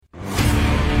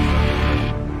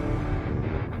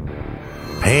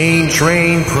Pain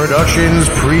Train Productions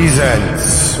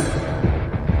presents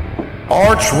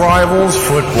Archrivals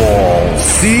Football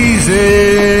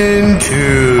Season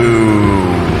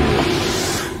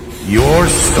 2. Your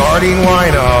starting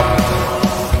lineup: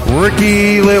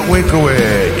 Ricky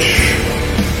Litwinkowicz,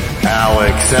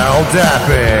 Alex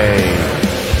Aldape,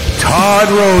 Todd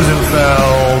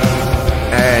Rosenfeld,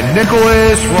 and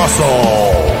Nicholas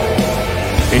Russell.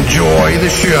 Enjoy the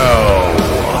show.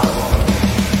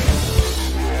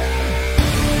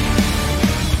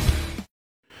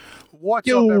 What's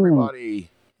up, everybody?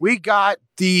 We got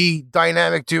the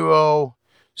dynamic duo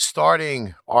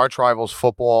starting Archrivals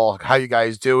Football. How you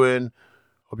guys doing?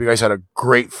 Hope you guys had a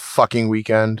great fucking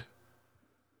weekend.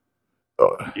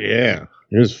 Yeah,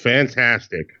 it was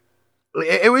fantastic.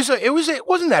 It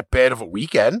wasn't that bad of a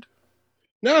weekend.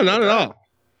 No, not at all.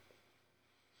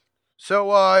 So,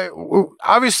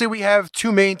 obviously we have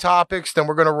two main topics, then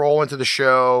we're going to roll into the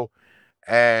show.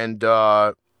 And,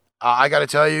 I got to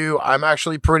tell you, I'm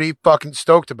actually pretty fucking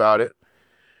stoked about it.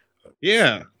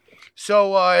 Yeah.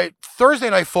 So, Thursday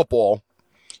Night Football,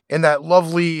 in that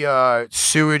lovely,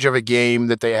 sewage of a game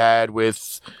that they had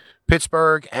with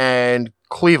Pittsburgh and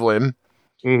Cleveland.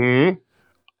 Mm-hmm.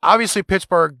 Obviously,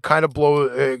 Pittsburgh kind of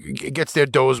gets their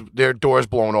doors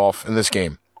blown off in this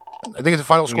game. I think the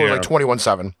final score was like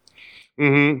 21-7.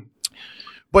 Mm-hmm.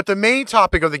 But the main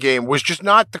topic of the game was just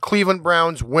not the Cleveland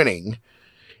Browns winning.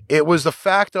 It was the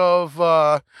fact of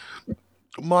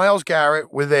Myles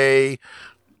Garrett with a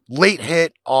late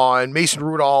hit on Mason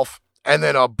Rudolph, and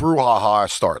then a brouhaha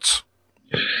starts.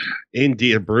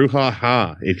 Indeed, a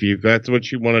brouhaha. If that's what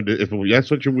you wanted to, if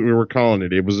that's what we were calling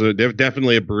it, it was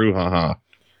definitely a brouhaha.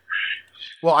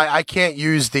 Well, I can't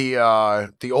use the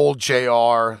old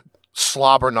JR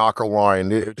slobber knocker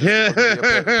line.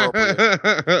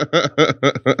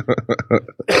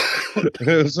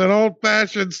 It's an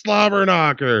old-fashioned slobber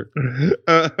knocker.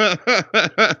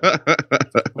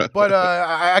 But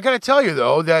I got to tell you,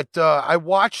 though, that I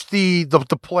watched the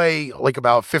play like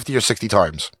about 50 or 60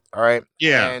 times. All right?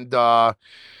 Yeah. And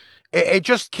it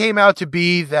just came out to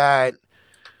be that,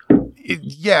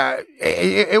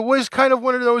 it was kind of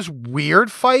one of those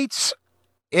weird fights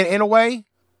in a way.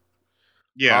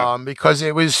 Yeah. Because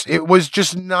it was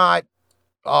just not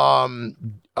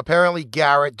apparently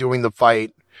Garrett doing the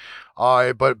fight.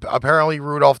 But apparently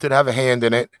Rudolph did have a hand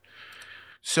in it.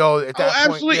 So at that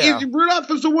point, absolutely. yeah.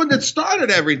 Rudolph is the one that started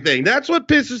everything. That's what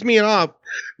pisses me off.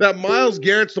 That Myles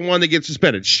Garrett's the one that gets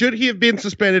suspended. Should he have been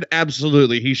suspended?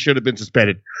 Absolutely, he should have been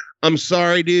suspended. I'm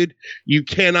sorry, dude. You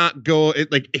cannot go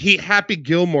he Happy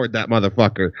Gilmore'd that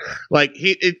motherfucker.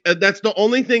 That's the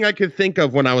only thing I could think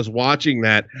of when I was watching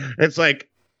that. It's like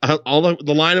all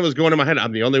the line that was going in my head.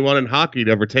 I'm the only one in hockey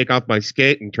to ever take off my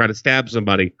skate and try to stab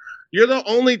somebody. You're the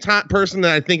only top person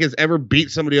that I think has ever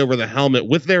beat somebody over the helmet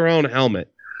with their own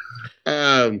helmet.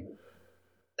 That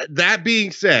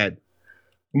being said,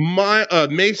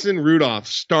 Mason Rudolph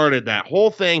started that whole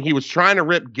thing. He was trying to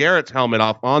rip Garrett's helmet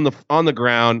off on the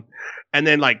ground, and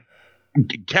then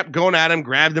kept going at him,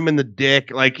 grabbed him in the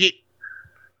dick.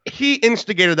 He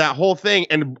instigated that whole thing.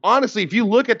 And honestly, if you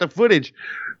look at the footage,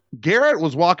 Garrett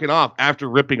was walking off after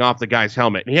ripping off the guy's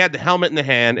helmet. He had the helmet in the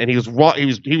hand, and he was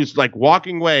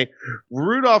walking away.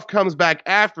 Rudolph comes back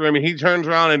after him, and he turns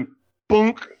around and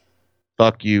boonk,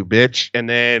 fuck you, bitch.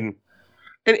 And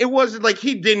it wasn't like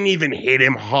he didn't even hit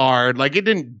him hard. Like, it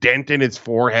didn't dent in his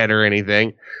forehead or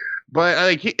anything.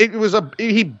 But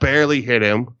he barely hit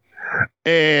him,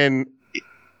 and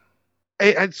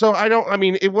so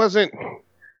it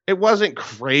wasn't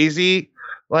crazy.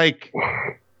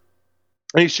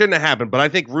 It shouldn't have happened, but I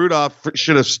think Rudolph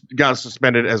should have got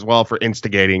suspended as well for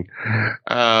instigating.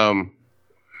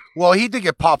 Well, he did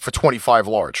get popped for 25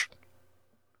 large.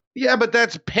 Yeah, but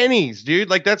that's pennies, dude.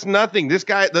 That's nothing. This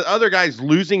guy, the other guy's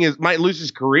might lose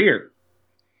his career.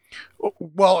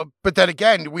 Well, but then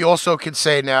again, we also could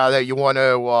say now that you want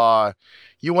to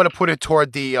put it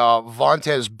toward the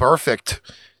Vontaze Burfict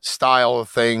style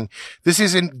thing. This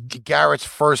isn't Garrett's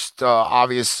first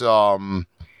obvious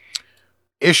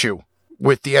issue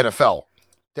with the NFL.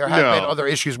 There have been other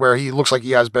issues where he looks like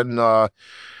he has been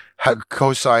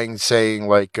co-signing,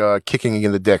 saying kicking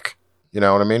in the dick. You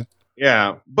know what I mean?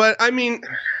 Yeah, but I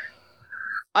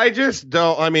just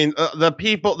don't.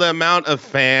 The amount of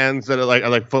fans that are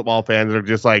like football fans that are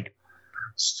just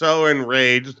so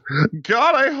enraged.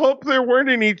 God, I hope there weren't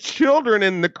any children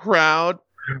in the crowd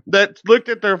that looked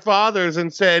at their fathers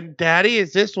and said, "Daddy,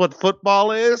 is this what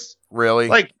football is?" Really?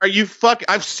 Are you fucking?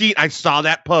 I saw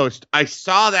that post.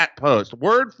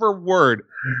 Word for word.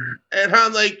 And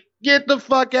I'm like, get the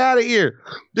fuck out of here.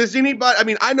 Does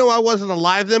anybody, I know I wasn't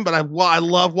alive then, but I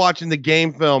love watching the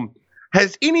game film.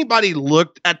 Has anybody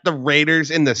looked at the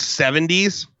Raiders in the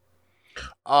 70s?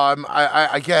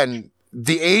 Again,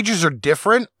 the ages are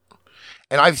different,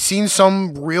 and I've seen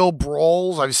some real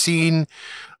brawls. I've seen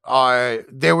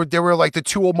they were like the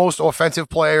two most offensive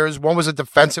players. One was a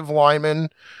defensive lineman,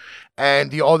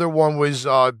 and the other one was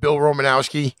Bill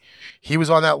Romanowski. He was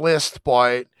on that list,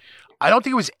 but I don't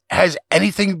think has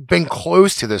anything been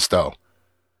close to this though.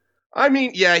 I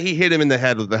mean, yeah, he hit him in the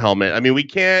head with the helmet. I mean, we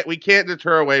can't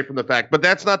deter away from the fact, but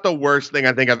that's not the worst thing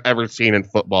I think I've ever seen in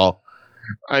football.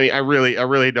 I mean, I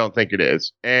really don't think it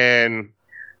is. And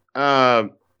I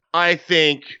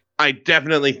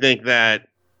definitely think that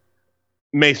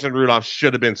Mason Rudolph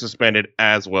should have been suspended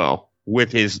as well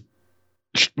with his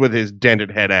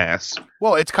dented head ass.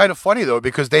 Well, it's kind of funny though,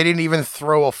 because they didn't even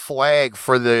throw a flag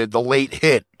for the late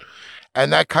hit.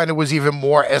 And that kind of was even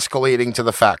more escalating to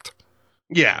the fact.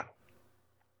 Yeah.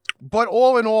 But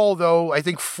all in all, though, I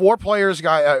think four players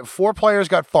got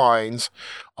fines.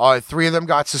 3 of them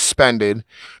got suspended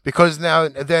because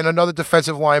then another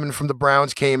defensive lineman from the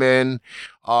Browns came in.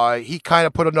 He kind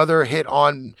of put another hit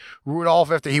on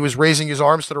Rudolph after he was raising his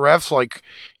arms to the refs, like,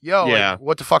 "Yo, yeah. like,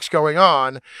 what the fuck's going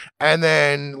on?" And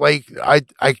then, like, I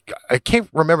can't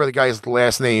remember the guy's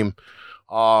last name.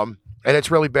 And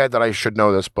it's really bad that I should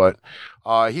know this, but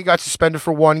he got suspended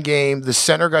for 1 game. The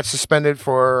center got suspended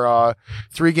for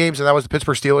 3 games, and that was the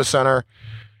Pittsburgh Steelers center.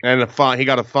 And he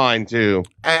got a fine too.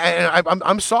 And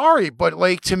I'm sorry, but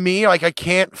like to me, like I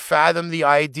can't fathom the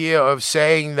idea of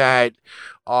saying that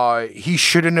he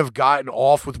shouldn't have gotten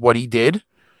off with what he did.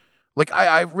 Like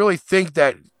I really think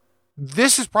that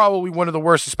this is probably one of the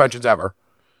worst suspensions ever.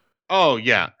 Oh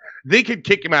yeah. They could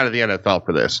kick him out of the NFL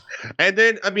for this. And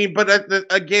then, I mean, but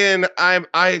again,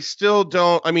 I still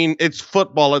don't, I mean, it's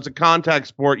football. It's a contact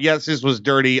sport. Yes, this was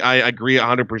dirty. I agree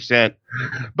 100%.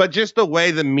 But just the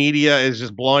way the media is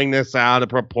just blowing this out of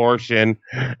proportion,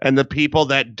 and the people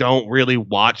that don't really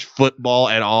watch football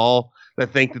at all,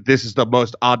 that think that this is the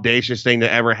most audacious thing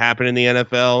to ever happen in the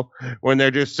NFL, when they're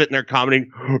just sitting there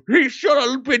commenting, "He should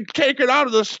have been taken out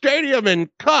of the stadium in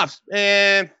cuffs."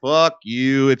 And fuck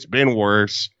you. It's been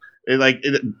worse.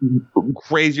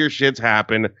 Crazier shits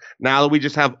happen now that we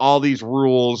just have all these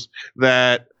rules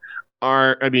that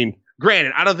are, I mean,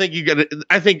 granted, I don't think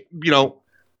I think,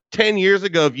 10 years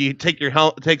ago, if you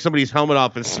take somebody's helmet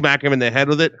off and smack him in the head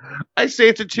with it, I say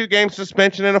it's a 2-game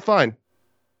suspension and a fine.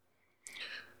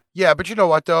 Yeah, but you know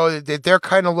what though? They're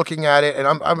kind of looking at it, and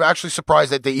I'm actually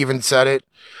surprised that they even said it,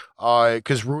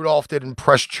 because Rudolph didn't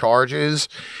press charges.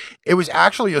 It was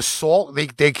actually assault.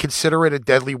 They consider it a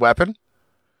deadly weapon.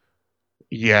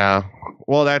 Yeah,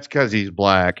 well, that's because he's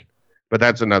black, but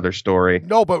that's another story.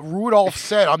 No, but Rudolph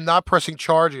said, "I'm not pressing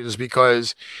charges,"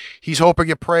 because he's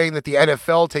hoping and praying that the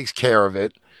NFL takes care of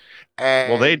it.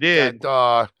 And, well, they did.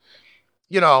 And,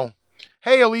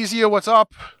 hey, Elysia, what's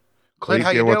up? Clint, how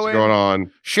you doing? What's going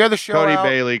on? Share the show Cody out.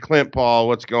 Bailey, Clint Paul,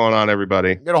 what's going on,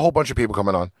 everybody? Got a whole bunch of people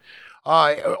coming on.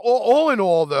 All in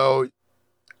all, though,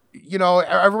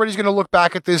 everybody's going to look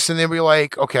back at this and they'll be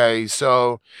like, okay,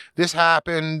 so this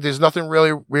happened. There's nothing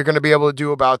really we're going to be able to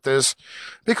do about this,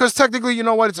 because technically, you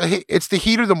know what? It's the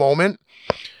heat of the moment.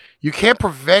 You can't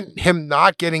prevent him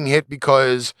not getting hit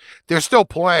because they're still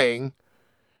playing.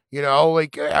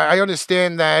 I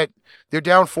understand that they're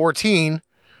down 14,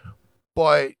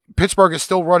 but Pittsburgh is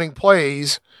still running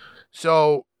plays.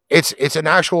 So it's an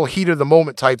actual heat of the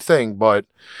moment type thing. But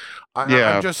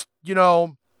I'm just,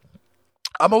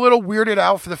 I'm a little weirded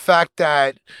out for the fact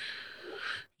that,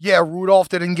 Rudolph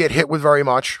didn't get hit with very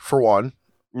much, for one.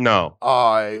 No.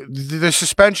 The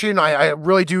suspension, I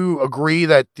really do agree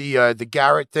that the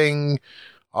Garrett thing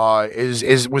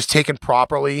was taken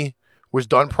properly, was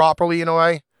done properly in a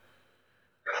way.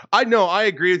 I know, I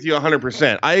agree with you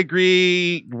 100%. I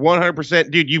agree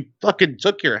 100%. Dude, you fucking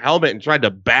took your helmet and tried to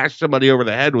bash somebody over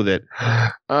the head with it.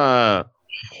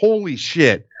 Holy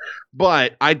shit.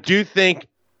 But I think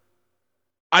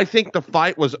the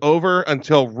fight was over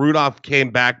until Rudolph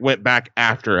went back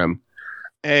after him.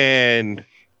 And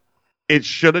it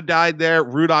should have died there.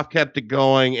 Rudolph kept it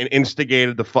going and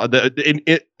instigated the fight.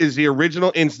 It is the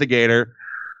original instigator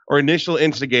or initial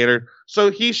instigator. So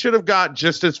he should have got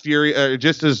just as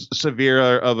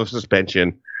severe of a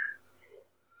suspension.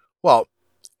 Well,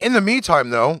 in the meantime,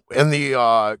 though, in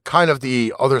the kind of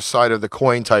the other side of the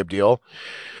coin type deal,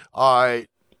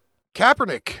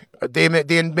 Kaepernick, they made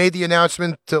the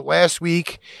announcement last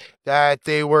week that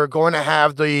they were going to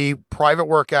have the private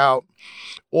workout.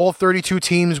 All 32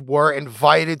 teams were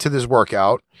invited to this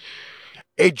workout.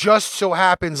 It just so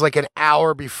happens like an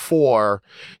hour before,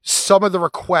 some of the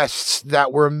requests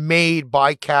that were made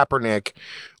by Kaepernick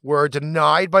were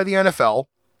denied by the NFL.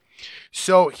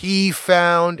 So he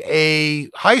found a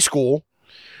high school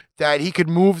that he could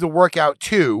move the workout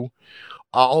to.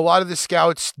 A lot of the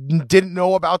scouts didn't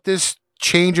know about this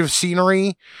change of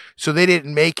scenery, so they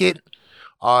didn't make it.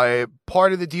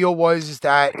 Part of the deal was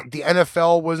that the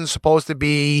NFL wasn't supposed to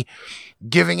be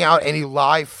giving out any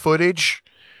live footage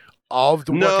of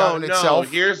the workout in itself.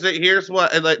 Here's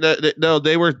what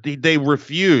they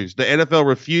refused. The NFL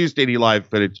refused any live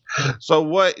footage.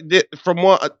 So from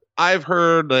what I've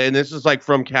heard, and this is like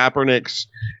from Kaepernick's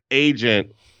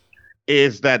agent,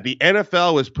 is that the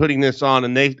NFL was putting this on,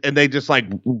 and they just like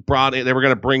brought it. They were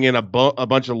going to bring in a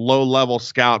bunch of low level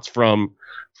scouts from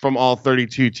all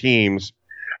 32 teams.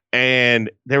 And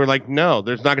they were like, no,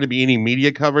 there's not going to be any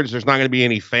media coverage. There's not going to be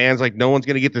any fans. Like, no one's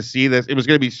going to get to see this. It was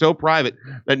going to be so private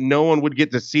that no one would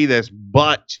get to see this.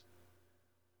 But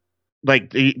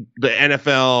like the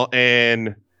NFL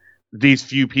and these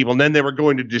few people, and then they were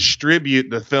going to distribute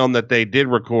the film that they did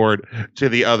record to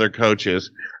the other coaches,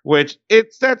 which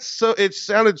it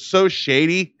sounded so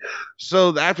shady.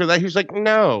 So after that, he was like,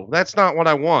 no, that's not what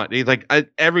I want. He's like,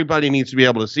 everybody needs to be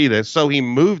able to see this. So he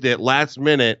moved it last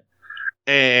minute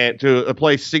and to a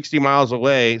place 60 miles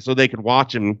away so they could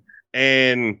watch him.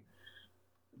 And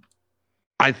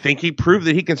I think he proved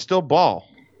that he can still ball.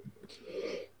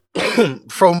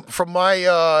 From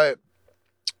my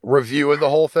review of the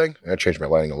whole thing, I changed my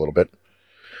lighting a little bit.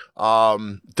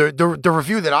 The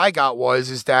review that I got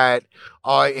is that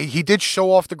he did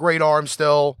show off the great arm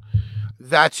still.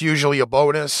 That's usually a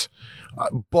bonus.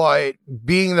 But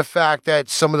being the fact that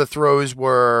some of the throws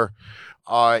were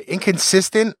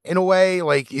inconsistent in a way,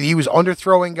 like he was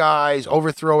underthrowing guys,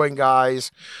 overthrowing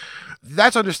guys,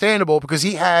 that's understandable because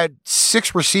he had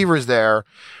 6 receivers there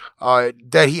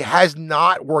that he has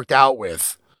not worked out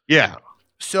with. Yeah.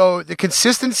 So the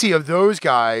consistency of those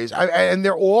guys, and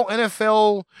they're all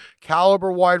NFL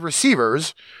caliber wide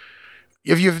receivers.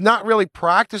 If you've not really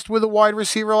practiced with a wide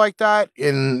receiver like that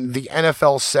in the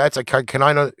NFL sets, I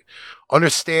can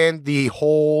understand the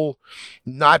whole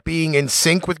not being in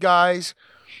sync with guys.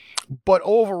 But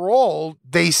overall,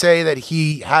 they say that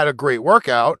he had a great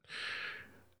workout.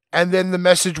 And then the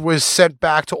message was sent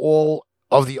back to all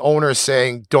of the owners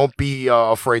saying, don't be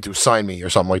afraid to sign me or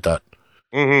something like that.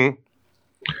 Mm-hmm.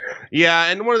 Yeah,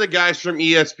 and one of the guys from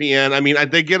ESPN, I mean,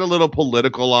 they get a little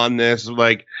political on this,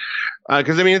 like,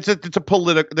 because I mean, it's a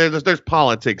political. There's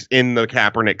politics in the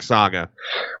Kaepernick saga,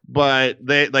 but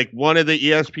they like one of the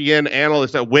ESPN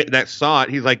analysts that saw it.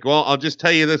 He's like, well, I'll just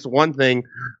tell you this one thing: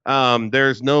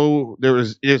 there's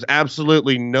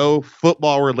absolutely no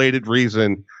football related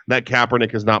reason that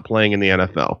Kaepernick is not playing in the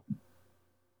NFL.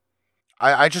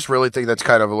 I just really think that's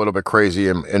kind of a little bit crazy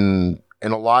in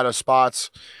a lot of spots.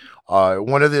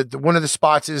 One of the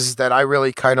spots is that I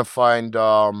really kind of find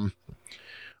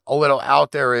a little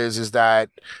out there is that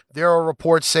there are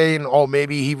reports saying, oh,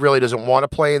 maybe he really doesn't want to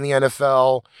play in the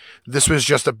NFL. This was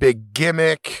just a big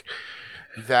gimmick.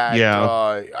 That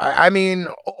I mean,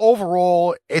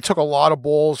 overall, it took a lot of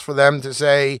balls for them to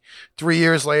say 3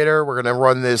 years later we're going to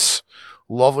run this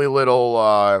lovely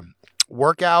little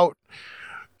workout.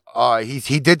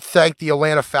 He did thank the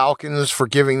Atlanta Falcons for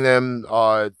giving them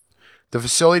the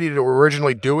facility to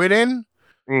originally do it in,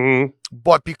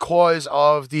 but because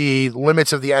of the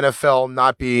limits of the NFL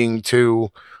not being to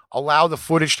allow the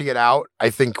footage to get out, I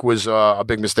think was a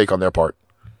big mistake on their part.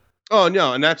 Oh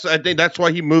no, and I think that's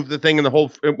why he moved the thing, and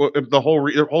the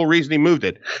whole reason he moved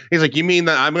it. He's like, you mean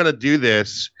that I'm going to do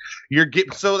this?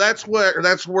 So that's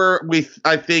where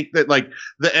I think that like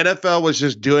the NFL was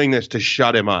just doing this to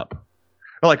shut him up.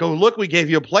 Like, oh, look, we gave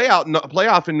you a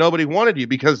playoff and nobody wanted you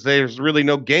because there's really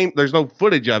no game. There's no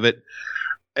footage of it.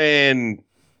 And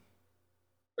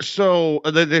so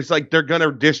it's like they're going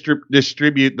to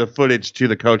distribute the footage to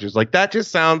the coaches. Like, that just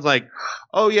sounds like,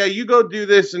 oh, yeah, you go do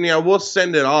this and, yeah, we'll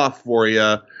send it off for you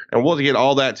and we'll get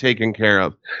all that taken care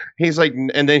of. He's like,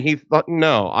 and then he thought,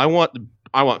 no, I want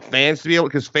fans to be able,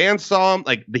 because fans saw him,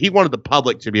 like, he wanted the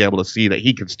public to be able to see that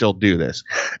he could still do this.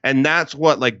 And that's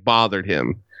what, like, bothered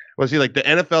him. Was he like, the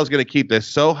NFL is going to keep this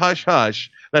so hush hush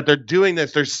that they're doing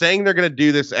this? They're saying they're going to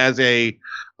do this as a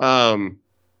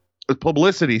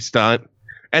publicity stunt,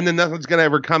 and then nothing's going to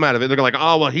ever come out of it. They're like,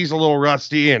 oh, well, he's a little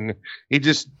rusty and he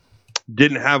just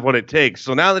didn't have what it takes.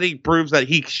 So now that he proves that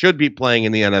he should be playing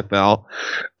in the NFL,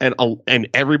 and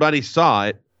everybody saw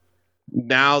it,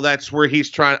 now that's where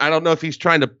he's trying. I don't know if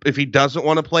he doesn't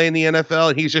want to play in the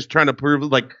NFL, and he's just trying to prove,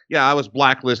 like, yeah, I was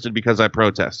blacklisted because I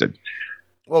protested.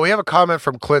 Well, we have a comment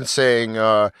from Clint saying,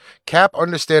 Cap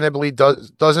understandably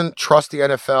doesn't trust the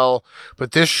NFL,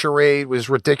 but this charade was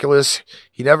ridiculous.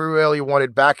 He never really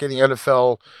wanted back in the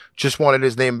NFL, just wanted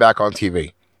his name back on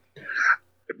TV.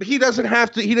 he doesn't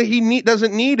have to.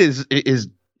 Doesn't need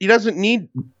he doesn't need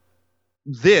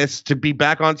this to be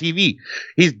back on TV.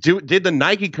 Did the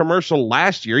Nike commercial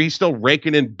last year. He's still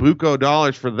raking in buco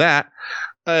dollars for that.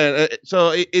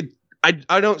 So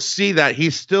I don't see that. He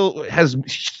still has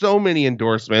so many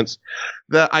endorsements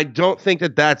that I don't think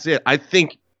that that's it. I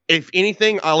think if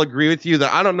anything, I'll agree with you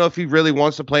that I don't know if he really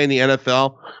wants to play in the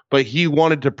NFL, but he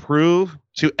wanted to prove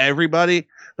to everybody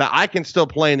that I can still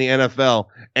play in the NFL.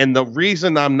 And the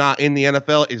reason I'm not in the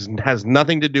NFL has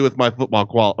nothing to do with my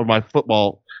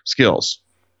football skills.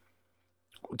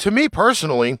 To me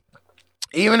personally,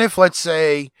 even if let's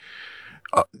say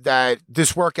that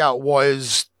this workout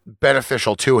was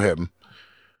beneficial to him,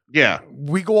 yeah,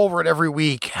 we go over it every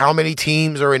week. How many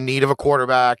teams are in need of a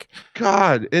quarterback?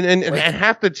 God, and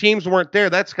half the teams weren't there.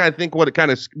 That's I think what it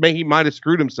kind of he might have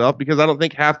screwed himself, because I don't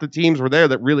think half the teams were there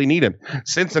that really need him.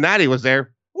 Cincinnati was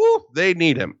there. Woo, they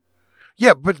need him.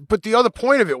 Yeah, but the other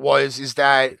point of it is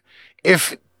that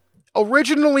if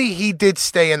originally he did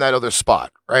stay in that other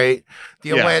spot, right?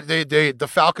 The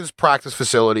Falcons practice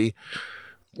facility,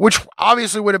 which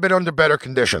obviously would have been under better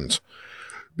conditions,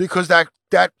 because that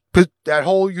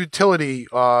whole utility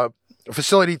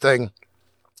facility thing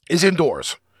is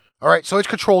indoors. All right, so it's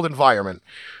controlled environment.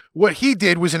 What he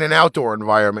did was in an outdoor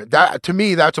environment. That, to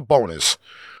me, that's a bonus.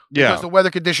 Yeah, because the weather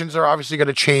conditions are obviously going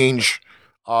to change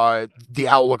the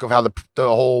outlook of how the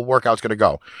whole workout's going to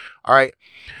go. All right,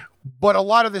 but a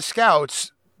lot of the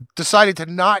scouts decided to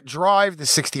not drive the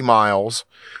 60 miles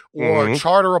or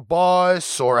charter a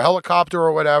bus or a helicopter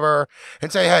or whatever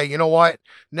and say, hey, you know what?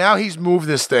 Now he's moved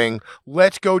this thing.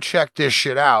 Let's go check this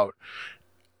shit out.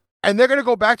 And they're going to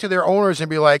go back to their owners and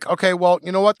be like, okay, well,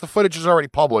 you know what? The footage is already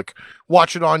public.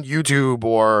 Watch it on YouTube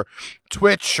or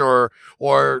Twitch or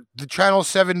the Channel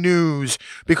 7 News,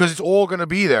 because it's all going to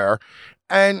be there.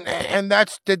 And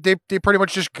that's they pretty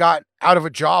much just got out of a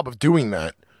job of doing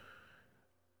that.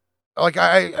 Like,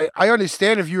 I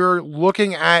understand if you're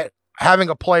looking at having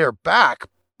a player back,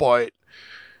 but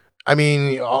I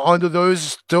mean, under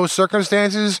those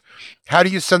circumstances, how do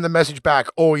you send the message back?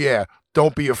 Oh yeah,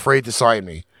 don't be afraid to sign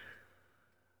me.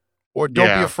 Or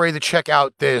don't be afraid to check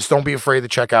out this. Don't be afraid to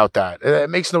check out that. It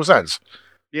makes no sense.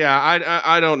 Yeah,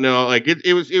 I don't know. Like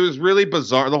it was really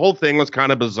bizarre. The whole thing was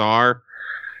kind of bizarre.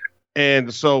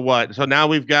 And so what? So now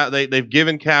they've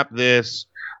given Cap this.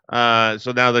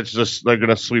 So now they're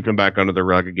gonna sweep him back under the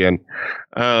rug again.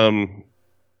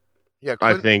 Yeah,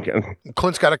 I think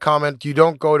Clint's got a comment. You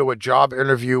don't go to a job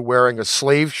interview wearing a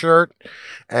slave shirt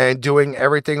and doing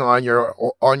everything on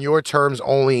your terms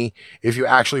only if you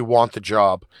actually want the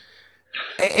job.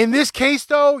 In this case,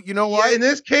 though, you know what? Yeah, in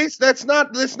this case, that's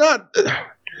not.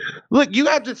 Look, you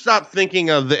have to stop thinking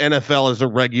of the NFL as a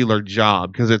regular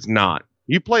job, because it's not.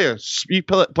 You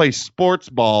play sports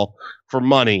ball for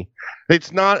money.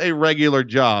 It's not a regular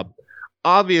job.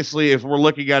 Obviously, if we're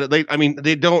looking at it,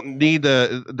 they don't need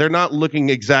they're not looking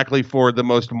exactly for the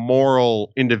most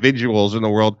moral individuals in the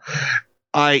world,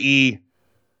 i.e.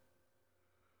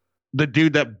 the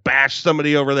dude that bashed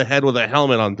somebody over the head with a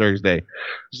helmet on Thursday.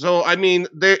 So, I mean,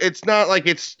 it's not like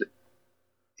it's.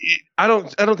 I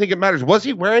don't think it matters. Was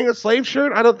he wearing a slave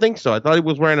shirt? I don't think so. I thought he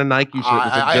was wearing a Nike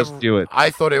shirt. Just do it.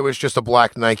 I thought it was just a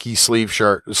black Nike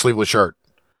sleeveless shirt.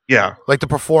 Yeah, like the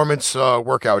performance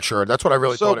workout shirt. That's what I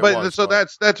really thought it was. So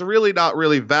that's really not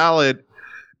really valid,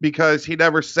 because he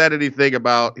never said anything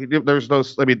about. There's no.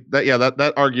 I mean,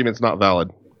 that argument's not valid.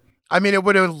 I mean, it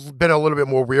would have been a little bit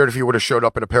more weird if he would have showed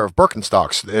up in a pair of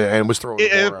Birkenstocks and was throwing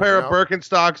a pair of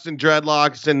Birkenstocks and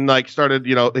dreadlocks and like started.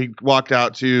 You know, he walked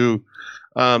out to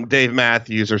Dave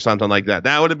Matthews or something like that.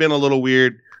 That would have been a little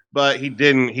weird, but he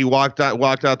didn't. He walked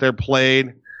out there,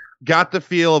 played, got the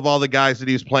feel of all the guys that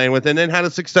he was playing with, and then had a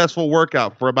successful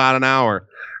workout for about an hour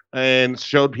and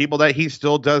showed people that he's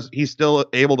still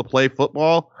able to play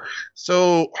football.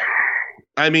 So,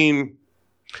 I mean,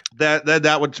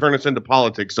 that would turn us into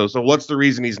politics. So what's the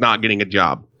reason he's not getting a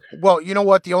job? Well, you know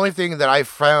what? The only thing that I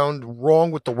found wrong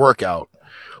with the workout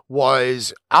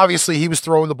was obviously he was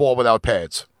throwing the ball without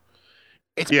pads.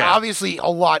 It's obviously a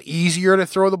lot easier to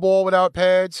throw the ball without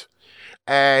pads.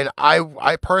 And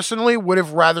I personally would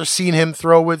have rather seen him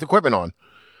throw with equipment on.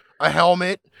 A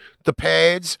helmet, the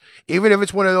pads, even if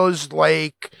it's one of those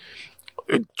like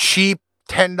cheap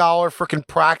 $10 freaking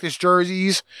practice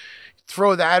jerseys,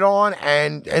 throw that on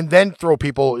and then show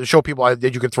people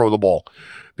that you can throw the ball,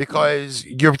 because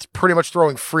you're pretty much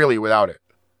throwing freely without it.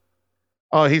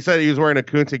 Oh, he said he was wearing a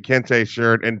Kunta Kinte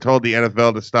shirt and told the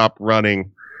NFL to stop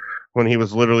running when he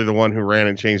was literally the one who ran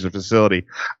and changed the facility.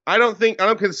 I don't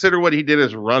consider what he did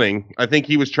as running. I think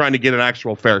he was trying to get an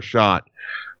actual fair shot.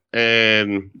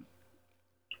 And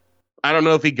I don't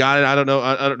know if he got it. I don't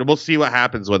know. We'll see what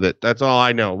happens with it. That's all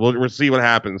I know. We'll see what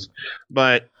happens.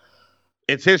 But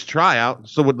it's his tryout,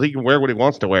 so he can wear what he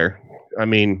wants to wear. I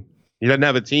mean, he doesn't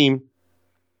have a team.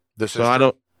 I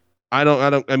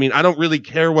don't really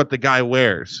care what the guy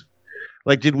wears.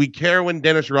 Like, did we care when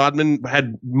Dennis Rodman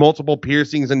had multiple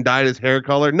piercings and dyed his hair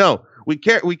color? No.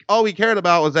 All we cared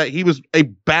about was that he was a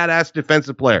badass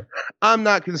defensive player. I'm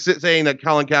not saying that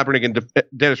Colin Kaepernick and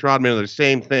Dennis Rodman are the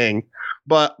same thing,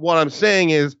 but what I'm saying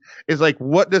is like,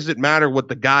 what does it matter what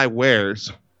the guy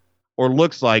wears or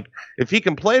looks like? If he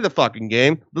can play the fucking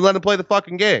game, then let him play the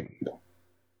fucking game.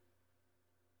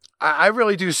 I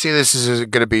really do see this as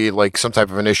going to be like some type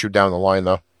of an issue down the line,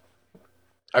 though.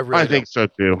 I think so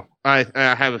too. I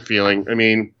have a feeling. I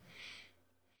mean,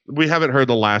 we haven't heard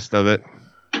the last of it.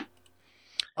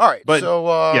 All right, but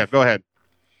so yeah, go ahead.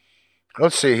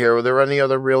 Let's see here. Were there any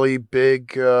other really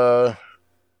big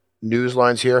news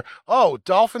lines here? Oh,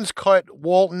 Dolphins cut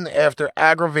Walton after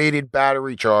aggravated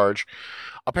battery charge.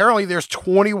 Apparently, there's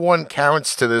 21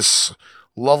 counts to this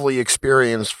lovely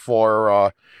experience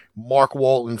for Mark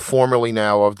Walton, formerly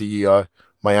now of the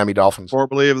Miami Dolphins.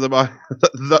 Formerly of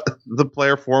the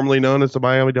player formerly known as the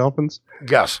Miami Dolphins?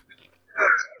 Yes.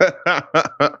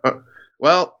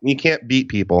 Well, you can't beat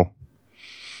people.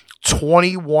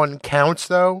 21 counts,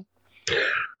 though?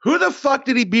 Who the fuck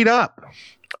did he beat up?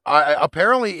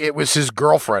 Apparently, it was his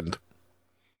girlfriend.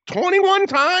 21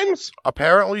 times?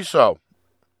 Apparently so.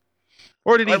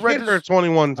 Or did he hit her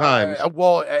 21 times?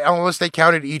 Well, unless they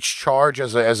counted each charge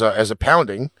as a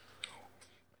pounding.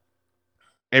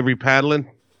 Every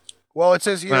paddling? Well, it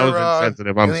says here. That was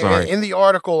insensitive. I'm sorry. In the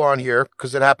article on here,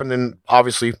 because it happened in,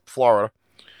 obviously, Florida.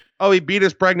 Oh, he beat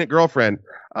his pregnant girlfriend.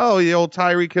 Oh, the old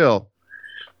Tyreek Hill.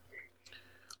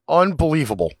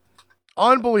 Unbelievable.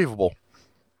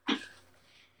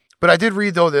 But I did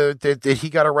read, though, that he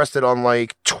got arrested on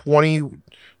like 21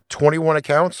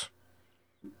 accounts.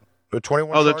 The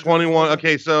 21. Oh, the 21.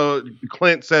 Okay, so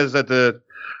Clint says that the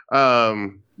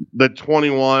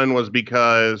 21 was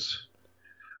because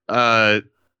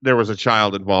there was a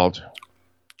child involved.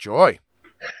 Joy.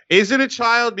 Is it a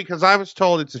child? Because I was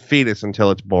told it's a fetus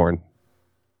until it's born.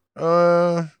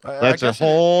 That's a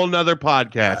whole nother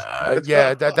podcast.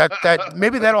 Yeah, that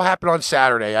maybe that'll happen on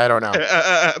Saturday. I don't know.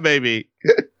 Maybe.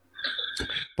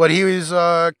 But he was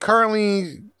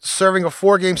currently serving a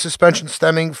 4-game suspension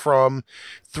stemming from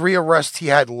 3 arrests he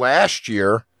had last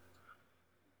year.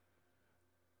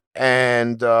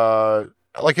 And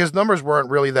like his numbers weren't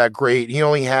really that great. He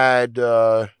only had,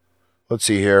 let's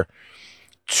see here,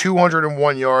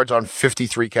 201 yards on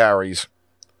 53 carries.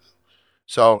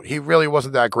 So he really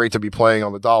wasn't that great to be playing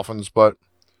on the Dolphins, but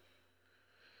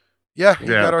yeah, he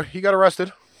got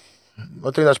arrested.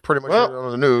 I think that's pretty much it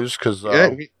on the news because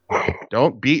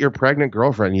don't beat your pregnant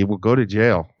girlfriend. You will go to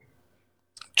jail.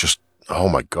 Just, oh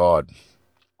my God.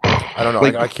 I don't know.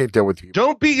 Like, I can't deal with you.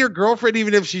 Don't beat your girlfriend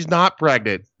even if she's not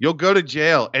pregnant. You'll go to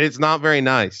jail, and it's not very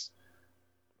nice.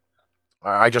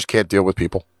 I just can't deal with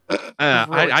people.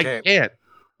 I can't.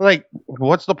 Like,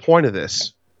 what's the point of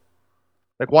this?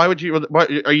 Like, why would you?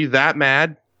 Are you that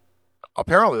mad?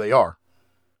 Apparently, they are.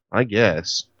 I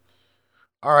guess.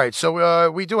 All right, so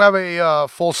we do have a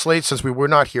full slate since we were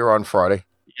not here on Friday.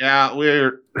 Yeah,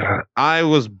 I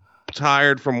was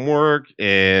tired from work,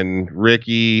 and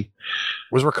Ricky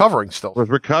was recovering still.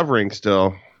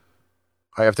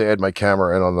 I have to add my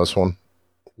camera in on this one.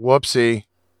 Whoopsie.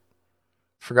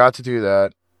 Forgot to do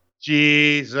that.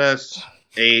 Jesus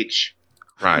H.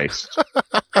 Christ.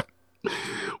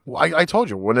 I told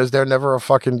you, when is there never a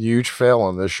fucking huge fail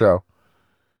on this show?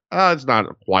 It's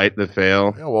not quite the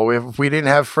fail. Yeah, well, if we didn't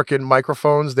have freaking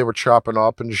microphones, they were chopping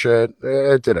up and shit.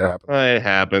 It didn't happen. It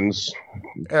happens.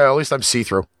 Yeah, at least I'm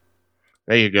see-through.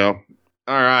 There you go.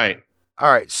 All right.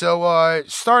 So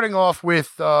starting off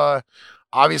with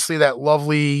obviously that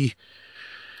lovely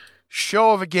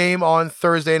show of a game on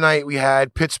Thursday night. We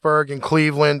had Pittsburgh and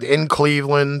Cleveland in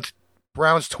Cleveland.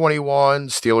 Browns 21,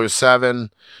 Steelers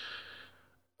 7.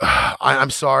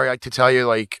 I'm sorry to tell you,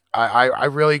 like, I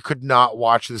really could not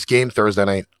watch this game Thursday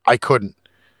night. I couldn't.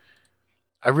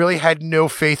 I really had no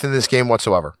faith in this game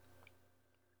whatsoever.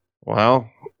 Well,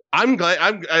 I'm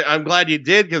glad you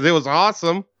did, because it was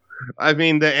awesome. I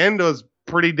mean, the end was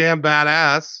pretty damn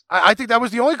badass. I think that was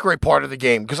the only great part of the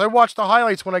game, because I watched the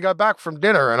highlights when I got back from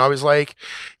dinner, and I was like,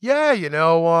 yeah,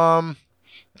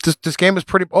 this game is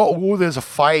pretty. Oh, there's a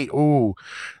fight. Ooh,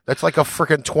 that's like a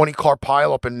freaking 20-car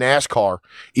pileup in NASCAR.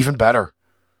 Even better.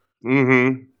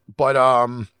 Mm-hmm. But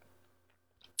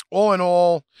all in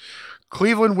all,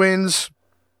 Cleveland wins.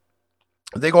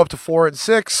 They go up to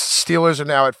 4-6. Steelers are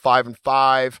now at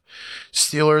 5-5.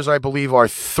 Steelers, I believe, are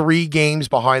 3 games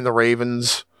behind the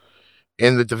Ravens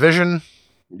in the division.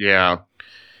 Yeah.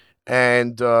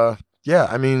 And, yeah,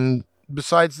 I mean,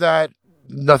 besides that,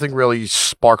 nothing really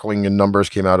sparkling in numbers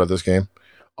came out of this game.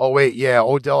 Oh, wait, yeah,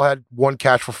 Odell had 1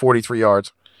 catch for 43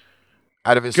 yards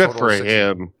out of his Good total for of 60.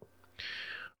 him.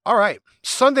 All right,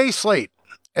 Sunday slate.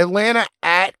 Atlanta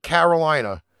at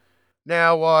Carolina.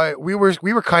 Now, we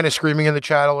were kind of screaming in the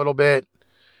chat a little bit,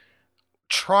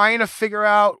 trying to figure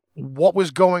out what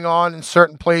was going on in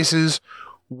certain places.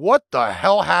 What the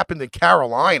hell happened to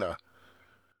Carolina?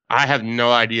 I have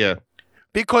no idea.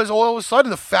 Because all of a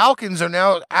sudden, the Falcons are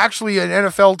now actually an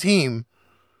NFL team.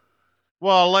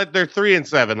 Well, they're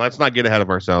 3-7. Let's not get ahead of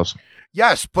ourselves.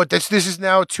 Yes, but this is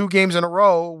now 2 games in a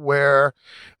row where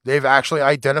they've actually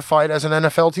identified as an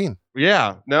NFL team.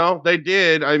 Yeah, no, they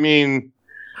did. I mean,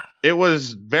 it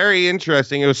was very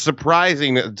interesting. It was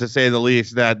surprising, to say the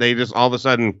least, that they just all of a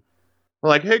sudden were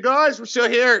like, hey, guys, we're still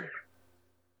here.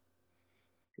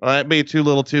 Well, that may be too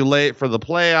little too late for the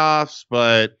playoffs,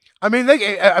 but... I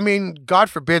mean, God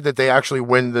forbid that they actually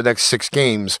win the next 6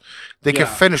 games. They can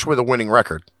finish with a winning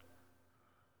record.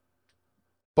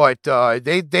 But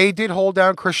they did hold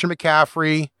down Christian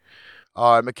McCaffrey.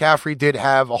 McCaffrey did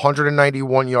have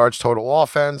 191 yards total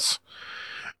offense.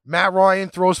 Matt Ryan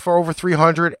throws for over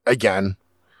 300 again.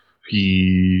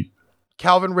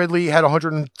 Calvin Ridley had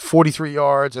 143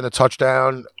 yards and a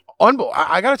touchdown.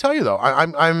 I got to tell you though,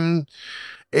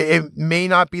 it may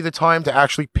not be the time to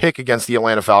actually pick against the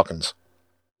Atlanta Falcons.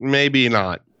 Maybe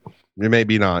not.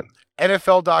 Maybe not.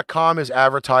 NFL.com is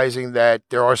advertising that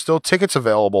there are still tickets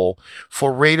available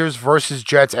for Raiders versus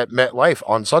Jets at MetLife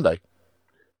on Sunday.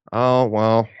 Oh,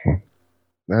 well,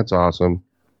 that's awesome.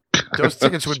 Those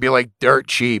tickets would be like dirt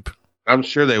cheap. I'm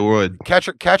sure they would. Catch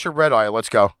a red eye. Let's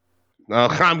go. Oh,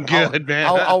 I'm good, man.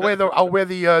 I'll wear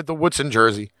the Woodson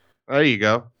jersey. There you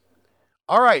go.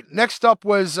 All right. Next up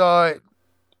was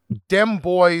Dem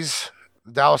Boys,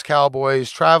 Dallas Cowboys,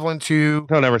 traveling to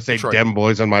Don't ever say Detroit. Dem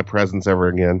Boys on my presence ever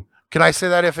again. Can I say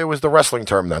that if it was the wrestling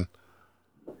term then?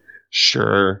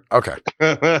 Sure. Okay.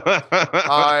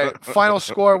 Final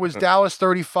score was Dallas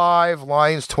 35,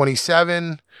 Lions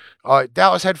 27.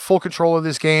 Dallas had full control of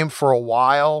this game for a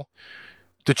while.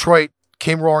 Detroit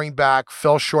came roaring back,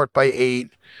 fell short by 8.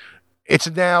 It's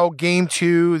now game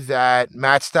 2 that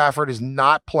Matt Stafford is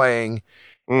not playing.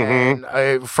 Mm-hmm.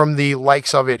 And from the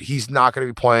likes of it, he's not going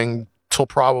to be playing till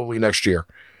probably next year.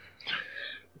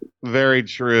 Very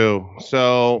true.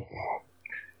 So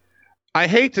I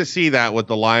hate to see that with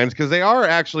the Lions because they are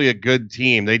actually a good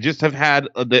team. They just have had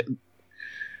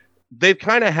they've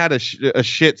kind of had a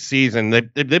shit season.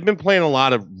 They've been playing a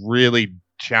lot of really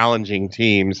challenging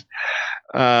teams.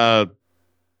 I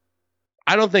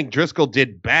don't think Driscoll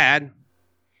did bad.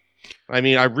 I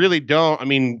mean, I really don't. I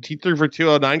mean, he threw for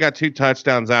 209, got 2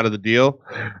 touchdowns out of the deal.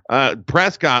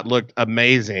 Prescott looked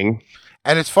amazing.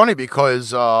 And it's funny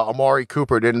because Amari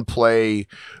Cooper didn't play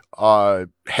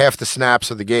half the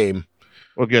snaps of the game.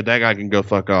 Well, good. That guy can go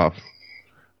fuck off.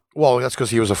 Well, that's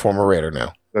because he was a former Raider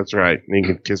now. That's right. He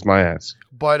can kiss my ass.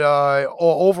 But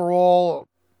overall,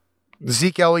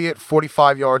 Zeke Elliott,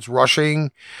 45 yards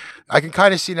rushing. I can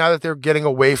kind of see now that they're getting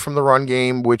away from the run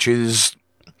game, which is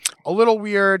a little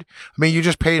weird. I mean, you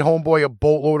just paid homeboy a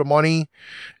boatload of money,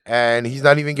 and he's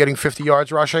not even getting 50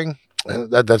 yards rushing.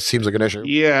 That seems like an issue.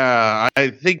 Yeah,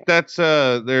 I think that's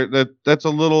that's a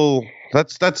little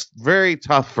that's very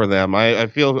tough for them. I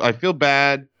feel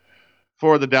bad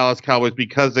for the Dallas Cowboys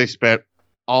because they spent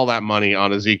all that money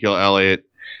on Ezekiel Elliott,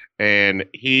 and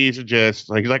he's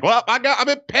like, well, I've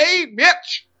been paid,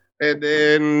 bitch, and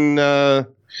then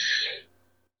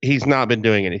he's not been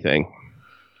doing anything.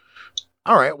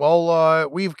 All right, well,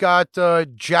 we've got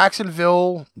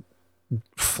Jacksonville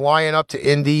flying up to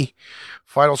Indy.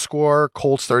 Final score,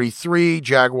 Colts 33,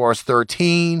 Jaguars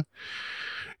 13.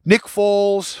 Nick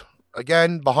Foles,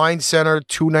 again, behind center,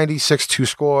 296, 2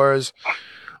 scores.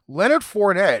 Leonard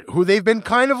Fournette, who they've been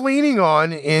kind of leaning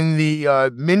on in the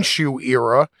Minshew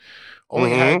era,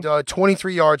 only had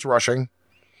 23 yards rushing.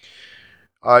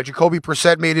 Jacoby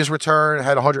Brissett made his return,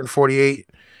 had 148.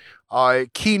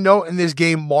 Key note in this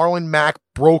game, Marlon Mack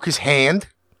broke his hand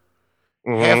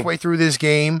halfway through this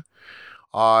game.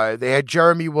 They had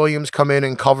Jeremy Williams come in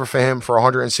and cover for him for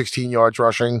 116 yards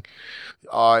rushing.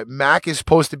 Mack is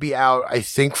supposed to be out, I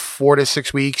think, 4 to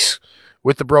 6 weeks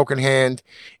with the broken hand.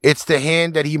 It's the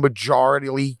hand that he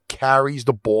majority carries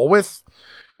the ball with.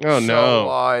 Oh, so,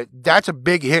 no. That's a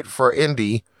big hit for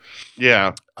Indy.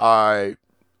 Yeah.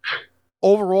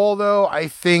 Overall, though, I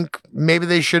think maybe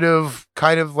they should have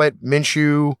kind of let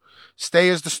Minshew stay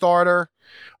as the starter.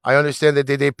 I understand that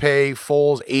they pay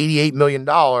Foles $88 million,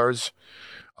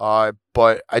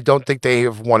 but I don't think they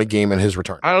have won a game in his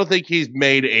return. I don't think he's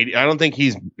made 80. I don't think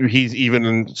he's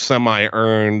even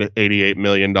semi-earned $88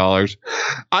 million.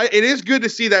 It is good to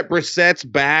see that Brissett's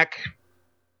back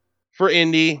for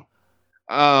Indy.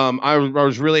 I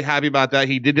was really happy about that.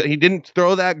 He didn't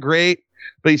throw that great,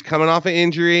 but he's coming off an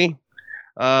injury.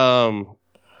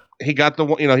 He got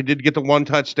he did get the one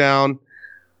touchdown,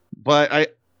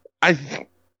 but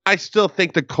I still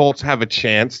think the Colts have a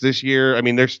chance this year. I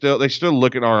mean, they're still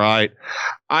looking all right.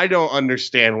 I don't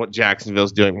understand what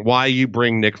Jacksonville's doing. Why you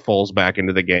bring Nick Foles back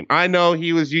into the game? I know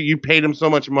you paid him so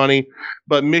much money,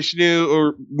 but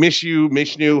Mishnu,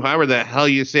 however the hell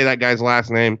you say that guy's last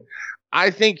name,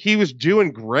 I think he was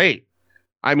doing great.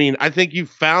 I mean, I think you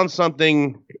found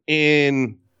something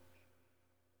in.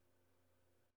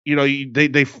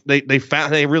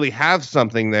 They really have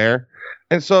something there.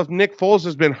 And so if Nick Foles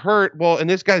has been hurt, well, and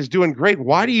this guy's doing great,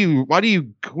 why do you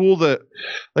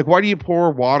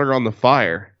pour water on the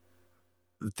fire?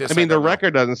 The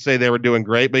record doesn't say they were doing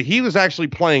great, but he was actually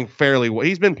playing fairly well.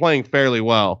 He's been playing fairly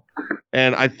well.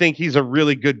 And I think he's a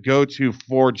really good go-to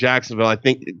for Jacksonville. I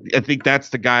think that's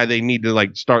the guy they need to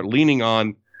start leaning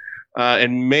on,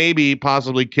 and maybe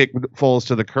possibly kick Foles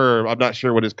to the curb. I'm not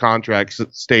sure what his contract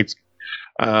states.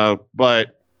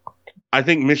 But I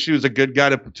think Minshew is a good guy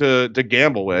to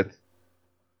gamble with.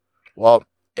 Well,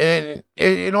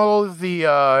 in all of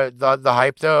the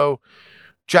hype though,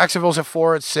 Jacksonville's at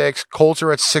 4-6, Colts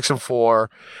are at 6-4.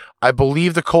 I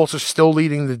believe the Colts are still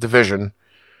leading the division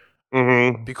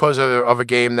because of a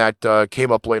game that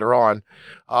came up later on.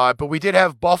 But we did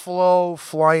have Buffalo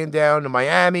flying down to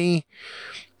Miami.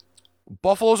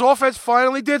 Buffalo's offense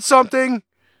finally did something.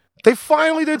 They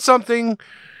finally did something.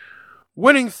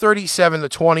 Winning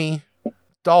 37-20.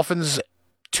 Dolphins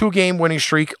 2-game winning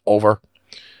streak over.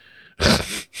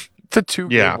 The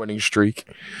 2-game winning streak.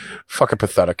 Fucking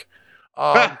pathetic.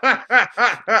 Oh,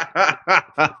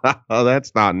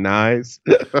 that's not nice.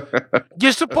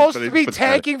 You're supposed to be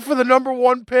tanking for the number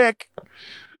 1 pick.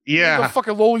 Yeah. The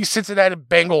fucking lowly Cincinnati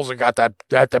Bengals have got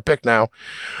that pick now.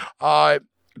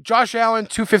 Josh Allen,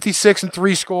 256 and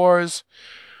 3 scores.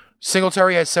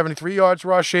 Singletary had 73 yards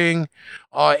rushing.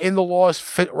 In the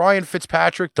loss, Ryan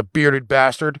Fitzpatrick, the bearded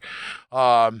bastard,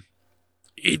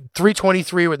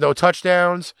 323 with no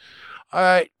touchdowns.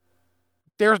 Their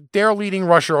leading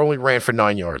rusher only ran for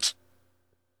 9 yards.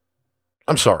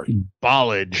 I'm sorry.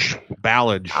 Ballage.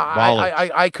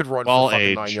 I could run for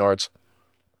fucking 9 yards.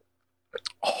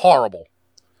 Horrible.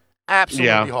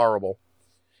 Absolutely horrible.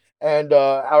 And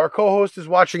our co-host is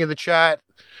watching in the chat.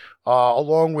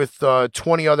 Along with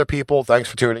 20 other people. Thanks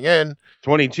for tuning in.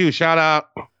 22. Shout out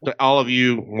to all of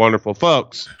you wonderful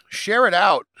folks. Share it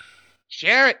out.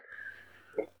 Share it.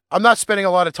 I'm not spending a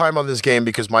lot of time on this game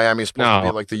because Miami is supposed to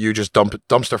be like the hugest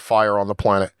dumpster fire on the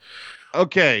planet.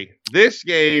 Okay, this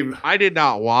game I did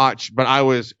not watch, but I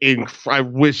wish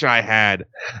I had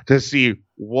to see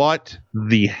what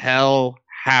the hell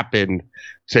happened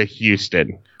to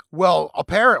Houston. Well,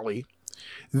 apparently,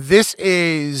 this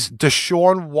is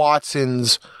Deshaun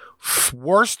Watson's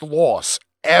worst loss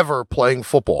ever playing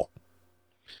football.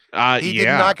 He did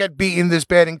not get beaten this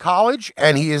bad in college,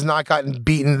 and he has not gotten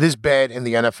beaten this bad in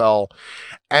the NFL.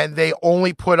 And they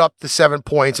only put up the 7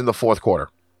 points in the fourth quarter.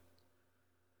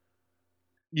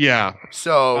 Yeah.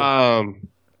 So,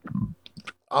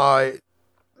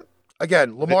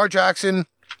 again, Lamar Jackson,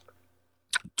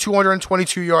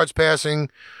 222 yards passing,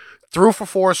 threw for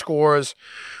 4 scores,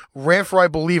 ran for, I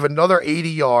believe, another 80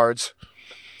 yards.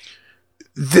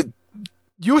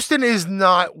 Houston is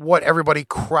not what everybody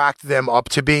cracked them up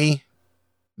to be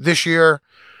this year.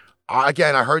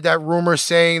 Again, I heard that rumor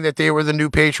saying that they were the new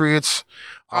Patriots.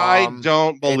 I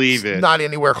don't believe it. Not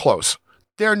anywhere close.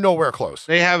 They're nowhere close.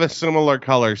 They have a similar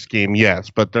color scheme, yes,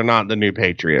 but they're not the new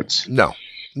Patriots. No,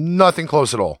 nothing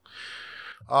close at all.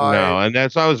 No, and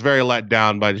that's I was very let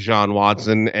down by Deshaun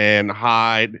Watson and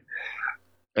Hyde.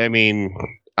 I mean,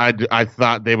 I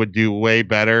thought they would do way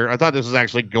better. I thought this was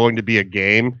actually going to be a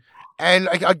game. And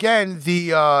again, the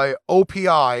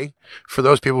OPI, for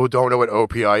those people who don't know what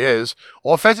OPI is,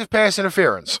 offensive pass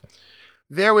interference.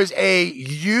 There was a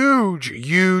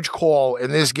huge call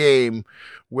in this game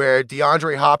where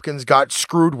DeAndre Hopkins got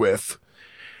screwed with.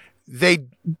 They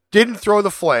didn't throw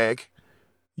the flag.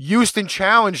 Houston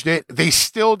challenged it. They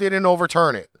still didn't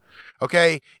overturn it.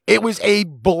 Okay? It was a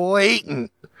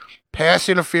blatant pass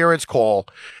interference call.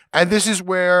 And this is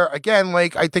where, again,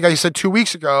 like I think I said 2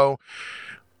 weeks ago,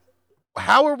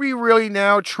 how are we really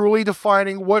now truly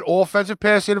defining what offensive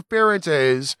pass interference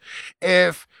is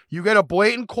if You get a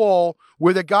blatant call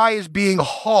where the guy is being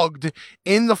hugged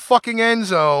in the fucking end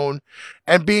zone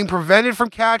and being prevented from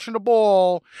catching the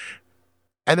ball,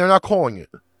 and they're not calling it.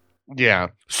 Yeah.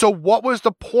 So what was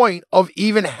the point of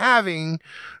even having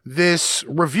this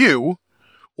review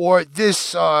or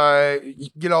this,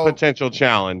 potential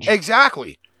challenge?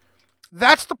 Exactly.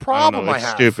 That's the problem I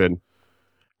have. Stupid.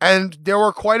 And there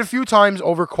were quite a few times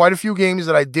over quite a few games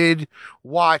that I did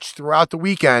watch throughout the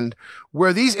weekend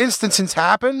where these instances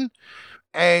happen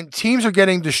and teams are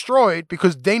getting destroyed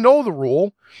because they know the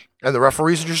rule and the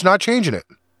referees are just not changing it.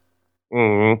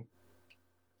 Mm-hmm.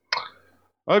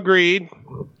 Agreed.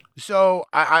 So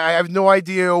I have no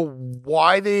idea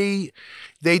why they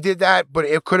did that, but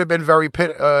it could have been very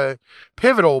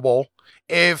pivotal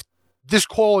if this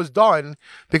call is done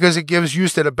because it gives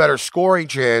Houston a better scoring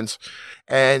chance.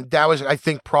 And that was, I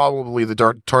think, probably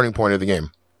the turning point of the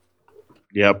game.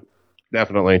 Yep,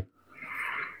 definitely.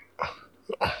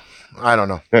 I don't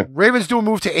know. Ravens do a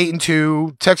move to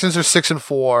 8-2. Texans are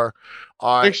 6-4.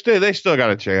 They still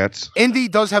got a chance. Indy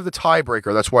does have the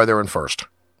tiebreaker. That's why they're in first.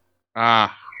 All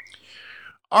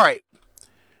right.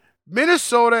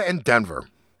 Minnesota and Denver.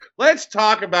 Let's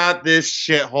talk about this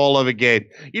shithole of a game.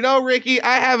 You know, Ricky,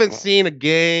 I haven't seen a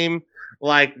game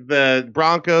like the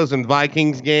Broncos and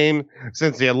Vikings game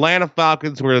since the Atlanta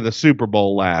Falcons were in the Super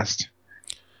Bowl last.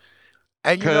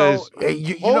 And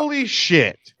holy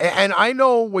shit. And I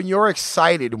know when you're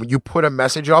excited, when you put a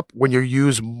message up, when you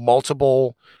use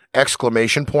multiple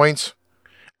exclamation points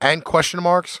and question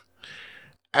marks,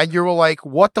 and you were like,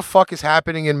 what the fuck is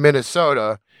happening in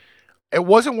Minnesota? It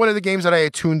wasn't one of the games that I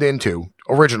had tuned into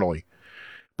originally.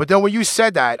 But then when you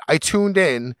said that, I tuned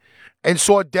in and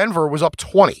saw Denver was up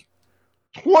 20.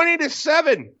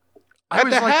 20-7 at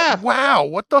the half. Wow,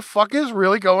 what the fuck is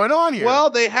really going on here? Well,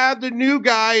 they have the new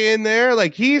guy in there. They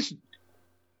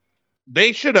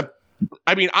should have.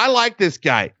 I mean, I like this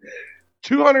guy.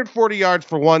 240 yards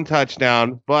for one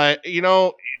touchdown, but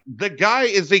the guy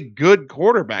is a good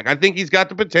quarterback. I think he's got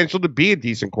the potential to be a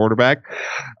decent quarterback.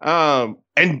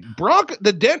 And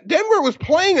Denver was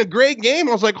playing a great game.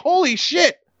 I was like, holy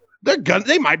shit,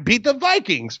 they might beat the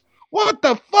Vikings. What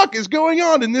the fuck is going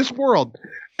on in this world?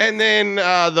 And then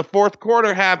the fourth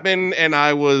quarter happened, and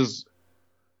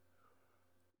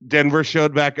Denver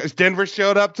showed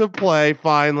up to play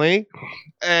finally,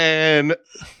 and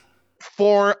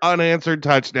 4 unanswered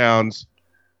touchdowns.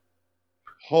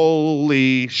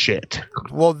 Holy shit.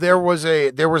 Well, there was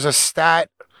a stat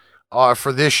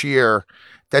for this year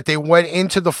that they went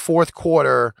into the fourth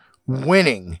quarter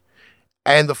winning,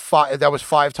 and that was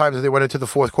 5 times that they went into the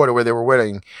fourth quarter where they were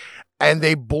winning, and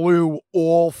they blew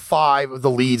all 5 of the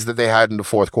leads that they had in the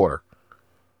fourth quarter.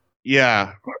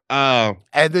 Yeah. And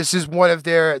this is one of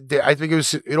their I think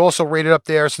it also rated up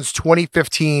there since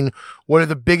 2015, one of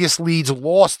the biggest leads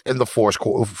lost in the fourth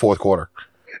quarter.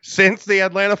 Since the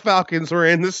Atlanta Falcons were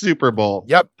in the Super Bowl.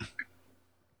 Yep.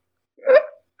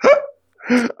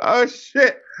 Oh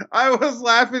shit! I was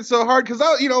laughing so hard because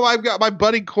I've got my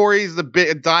buddy Corey's a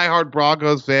diehard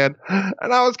Broncos fan,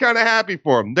 and I was kind of happy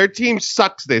for him. Their team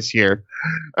sucks this year,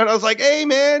 and I was like, "Hey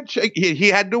man," he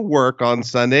had to work on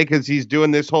Sunday because he's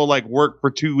doing this whole work for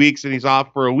 2 weeks and he's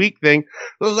off for a week thing.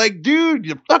 I was like, "Dude,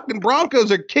 the fucking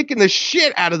Broncos are kicking the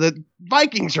shit out of the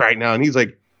Vikings right now," and he's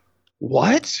like,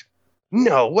 "What?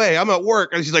 No way! I'm at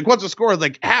work." And she's like, "What's the score?"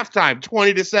 Like halftime,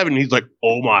 20-7. And he's like,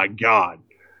 "Oh my god."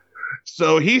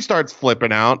 So he starts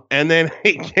flipping out, and then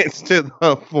he gets to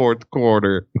the fourth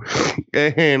quarter,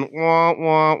 and wah,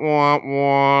 wah, wah,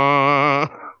 wah.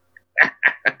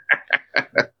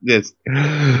 Just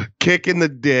kicking the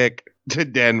dick to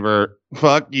Denver.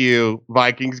 Fuck you.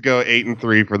 Vikings go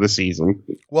 8-3 for the season.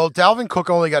 Well, Dalvin Cook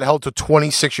only got held to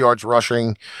 26 yards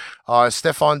rushing.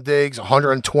 Stephon Diggs,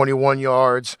 121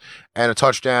 yards and a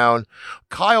touchdown.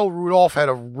 Kyle Rudolph had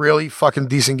a really fucking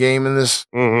decent game in this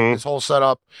whole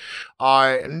setup.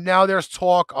 Now there's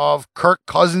talk of Kirk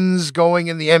Cousins going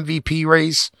in the MVP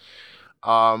race.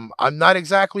 I'm not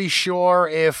exactly sure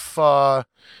if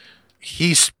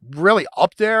he's really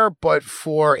up there, but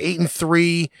for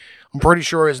 8-3, I'm pretty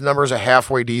sure his numbers are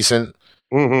halfway decent.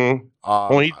 Mm-hmm.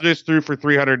 Well, he just threw for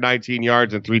 319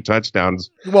 yards and 3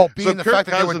 touchdowns. Well, being the Kirk fact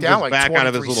that they were Cousins down is back out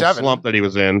of his little slump that he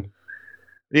was in.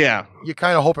 Yeah. You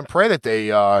kind of hope and pray that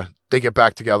they get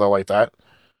back together like that.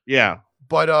 Yeah.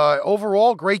 But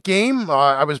overall, great game.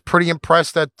 I was pretty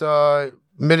impressed that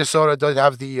Minnesota does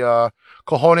have the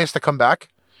cojones to come back.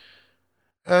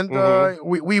 And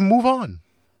we move on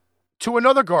to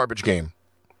another garbage game.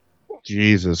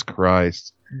 Jesus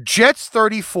Christ. Jets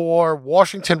 34,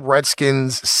 Washington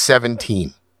Redskins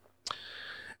 17.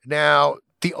 Now,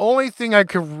 the only thing I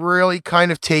could really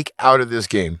kind of take out of this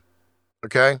game,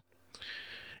 okay,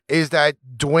 is that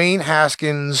Dwayne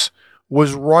Haskins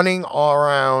was running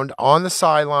around on the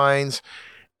sidelines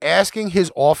asking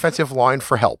his offensive line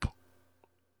for help.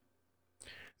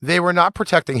 They were not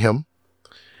protecting him.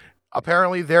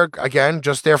 Apparently, they're, again,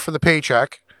 just there for the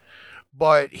paycheck.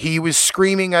 But he was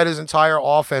screaming at his entire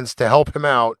offense to help him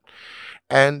out.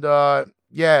 And,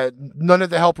 none of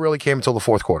the help really came until the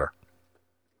fourth quarter.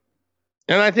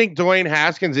 And I think I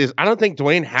don't think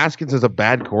Dwayne Haskins is a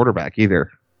bad quarterback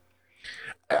either.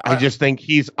 I just think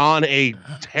he's on a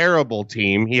terrible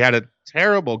team. He had a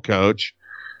terrible coach.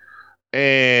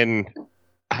 And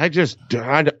I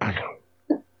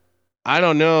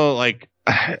don't know, like,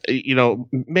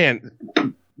 man,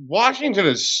 Washington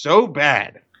is so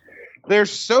bad. They're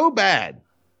so bad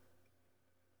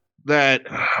that,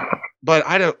 but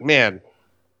I don't, man.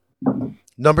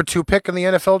 Number 2 pick in the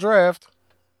NFL draft.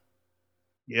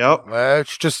 Yep.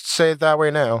 Let's just say it that way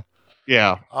now.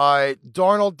 Yeah.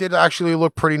 Darnold did actually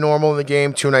look pretty normal in the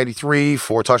game. 293,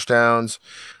 4 touchdowns.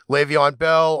 Le'Veon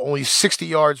Bell, only 60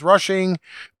 yards rushing,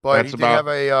 but he did have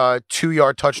a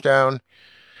 2-yard touchdown.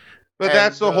 But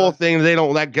that's the whole thing. They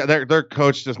don't their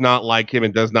coach does not like him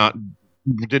and did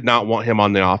not want him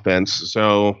on the offense.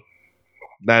 So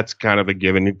that's kind of a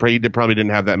given. He probably didn't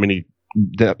have that many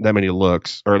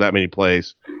looks or that many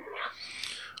plays.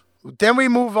 Then we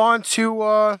move on to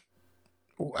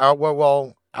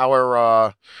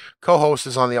our co-host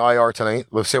is on the IR tonight,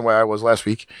 the same way I was last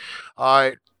week.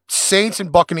 Saints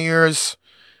and Buccaneers,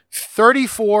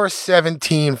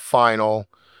 34-17 final.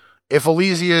 If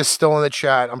Elysia is still in the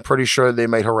chat, I'm pretty sure they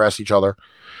might harass each other.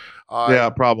 Yeah,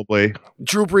 probably.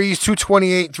 Drew Brees,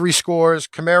 228, 3 scores.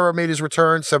 Kamara made his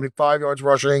return, 75 yards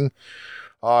rushing.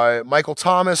 Michael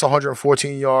Thomas,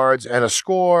 114 yards and a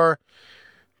score.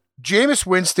 Jameis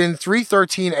Winston,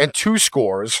 313 and 2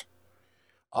 scores.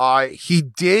 He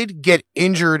did get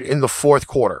injured in the fourth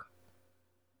quarter.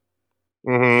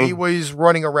 Mm-hmm. He was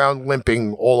running around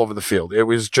limping all over the field. It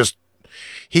was just,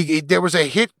 there was a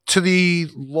hit to the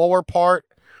lower part,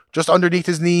 just underneath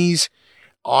his knees,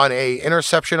 on a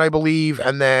interception, I believe,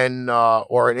 and then,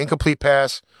 or an incomplete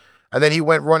pass. And then he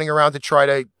went running around to try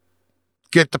to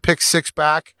get the pick 6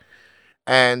 back.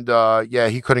 And,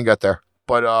 he couldn't get there.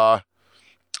 But,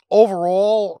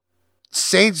 overall,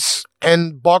 Saints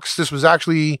and Bucks, this was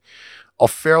actually a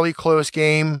fairly close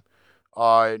game.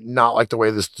 Not like the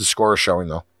way the score is showing,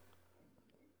 though.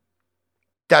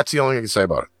 That's the only thing I can say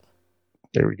about it.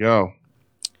 There we go.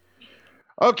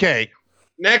 Okay,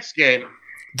 next game.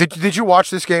 Did you watch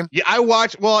this game? Yeah, I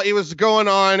watched. Well, it was going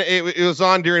on. It was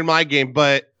on during my game,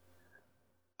 but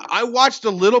I watched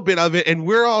a little bit of it, and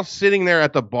we're all sitting there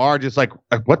at the bar just like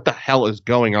what the hell is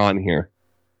going on here?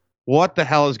 What the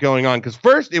hell is going on? Because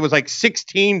first it was like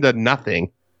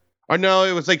 16-0. Or no,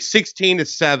 it was like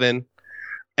 16-7.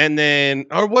 And then,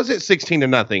 or was it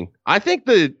 16-0? I think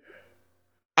the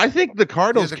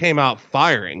Cardinals came out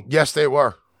firing. Yes, they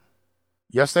were.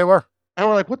 Yes, they were. And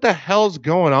we're like, what the hell's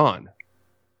going on?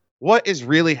 What is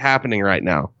really happening right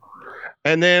now?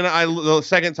 And then the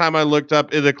second time I looked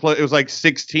up, it was like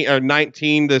 16 or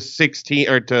 19-16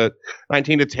 or to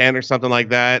 19-10 or something like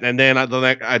that. And then I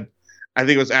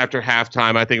think it was after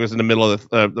halftime. I think it was in the middle of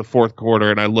the fourth quarter.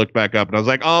 And I looked back up and I was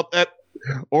like, oh, that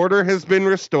order has been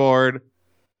restored.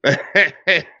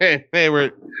 They were,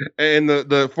 and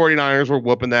the 49ers were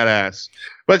whooping that ass.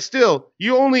 But still,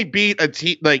 you only beat a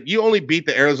team, like you only beat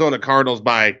the Arizona Cardinals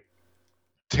by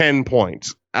 10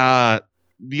 points.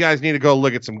 You guys need to go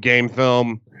look at some game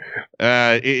film,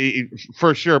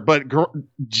 for sure. But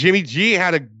Jimmy G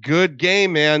had a good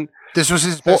game, man. This was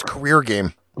his best career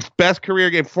game. Best career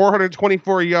game.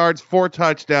 424 yards, 4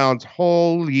 touchdowns.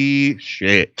 Holy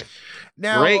shit.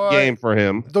 Now, great game for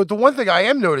him. The one thing I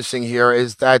am noticing here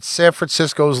is that San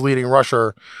Francisco's leading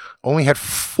rusher only had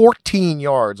 14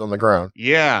 yards on the ground.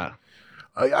 Yeah.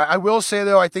 I will say,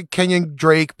 though, I think Kenyon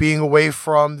Drake being away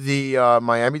from the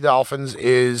Miami Dolphins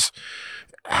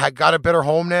got a better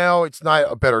home now. It's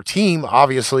not a better team,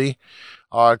 obviously,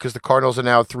 because the Cardinals are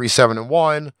now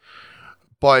 3-7-1.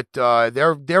 But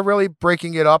they're really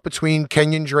breaking it up between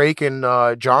Kenyon Drake and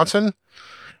Johnson.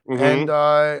 Mm-hmm. And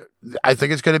I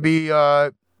think it's going to be,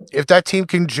 if that team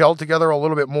can gel together a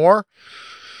little bit more,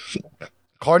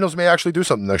 Cardinals may actually do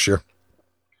something next year.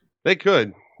 They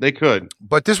could.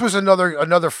 But this was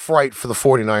another fright for the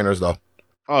 49ers, though.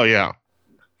 Oh, yeah.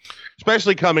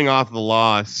 Especially coming off the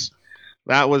loss.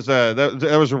 That was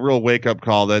a real wake-up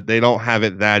call that they don't have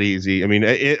it that easy. I mean,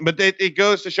 but it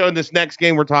goes to show in this next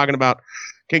game we're talking about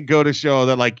can go to show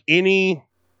that, like, any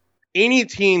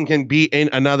team can beat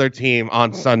another team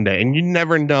on Sunday, and you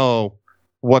never know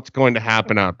what's going to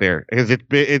happen out there because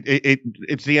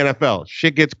it's the NFL.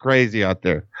 Shit gets crazy out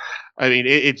there. I mean,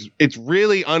 it's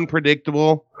really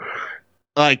unpredictable.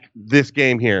 Like this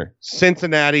game here,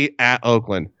 Cincinnati at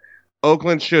Oakland.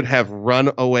 Oakland should have run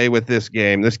away with this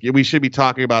game. We should be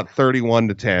talking about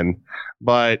 31-10,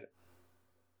 but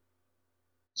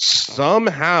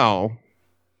somehow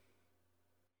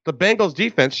the Bengals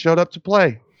defense showed up to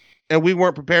play, and we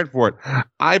weren't prepared for it.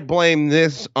 I blame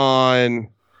this on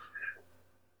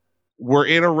we're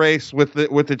in a race with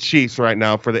the Chiefs right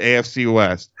now for the AFC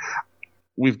West.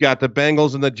 We've got the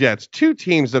Bengals and the Jets, two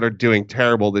teams that are doing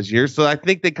terrible this year. So I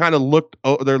think they kind of looked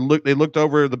over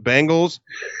the Bengals,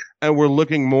 and we're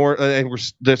looking more, and we're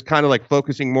just kind of like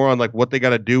focusing more on like what they got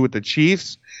to do with the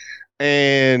Chiefs,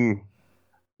 and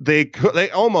they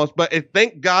almost. But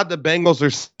thank God the Bengals are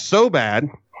so bad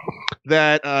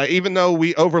that even though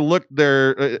we overlooked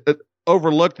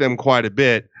them quite a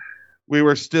bit, we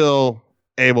were still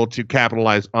able to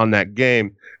capitalize on that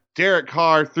game. Derek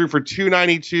Carr threw for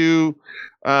 292.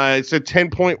 It's a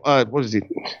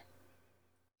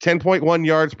 10.1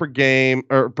 yards per game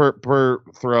or per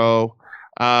throw.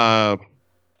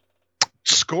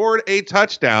 Scored a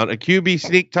touchdown, a QB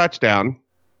sneak touchdown.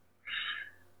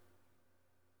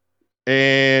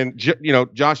 And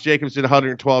Josh Jacobs did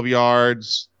 112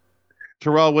 yards.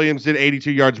 Terrell Williams did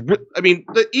 82 yards. I mean,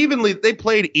 they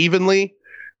played evenly,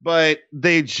 but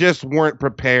they just weren't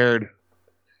prepared.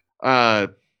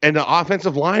 And the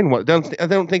offensive line, I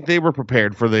don't think they were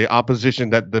prepared for the opposition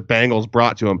that the Bengals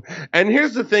brought to them. And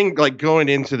here's the thing, like going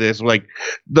into this, like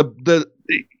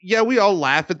we all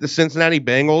laugh at the Cincinnati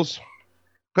Bengals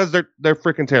because they're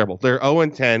freaking terrible. They're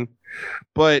 0-10.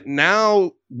 But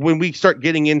now when we start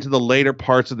getting into the later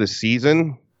parts of the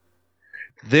season,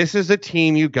 this is a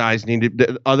team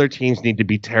other teams need to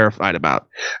be terrified about.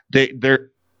 They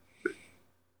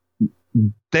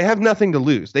have nothing to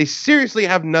lose. They seriously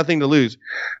have nothing to lose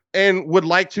and would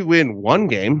like to win one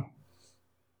game.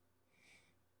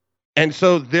 And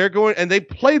so they're going, and they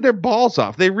played their balls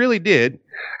off. They really did.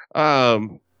 But,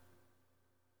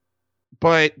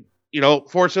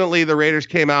 fortunately the Raiders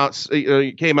came out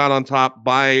on top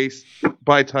by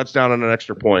touchdown on an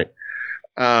extra point.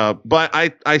 But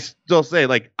I still say,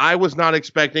 like, I was not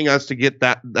expecting us to get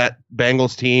that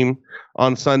Bengals team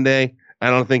on Sunday. I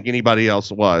don't think anybody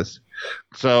else was.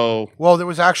 So, well, there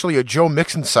was actually a Joe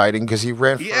Mixon sighting because he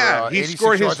ran for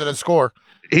 86 yards and a score.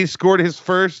 He scored his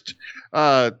first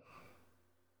touchdown.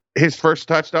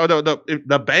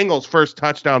 The Bengals' first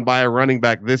touchdown by a running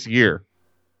back this year,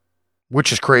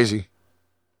 which is crazy.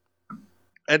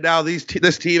 And now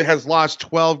this team has lost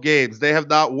 12 games. They have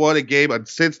not won a game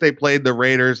since they played the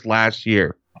Raiders last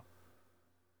year.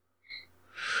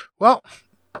 Well,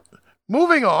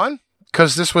 moving on,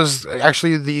 because this was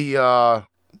actually the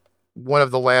one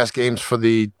of the last games for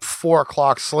the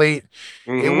 4:00 slate.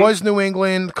 Mm-hmm. It was New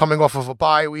England coming off of a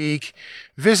bye week,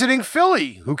 visiting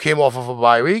Philly, who came off of a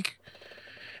bye week.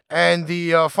 And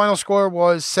the final score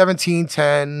was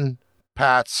 17-10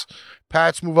 Pats.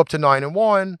 Pats move up to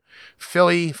 9-1.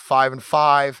 Philly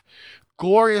 5-5.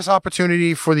 Glorious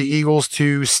opportunity for the Eagles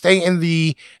to stay in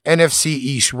the NFC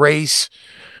East race.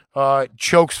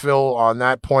 Chokesville on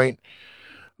that point.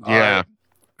 Yeah.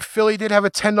 Philly did have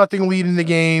a 10-0 lead in the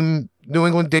game. New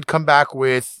England did come back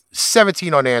with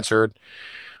 17 unanswered.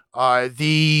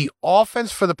 The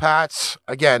offense for the Pats,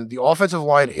 again, the offensive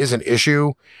line is an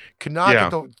issue. Cannot get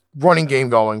the running game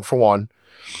going, for one.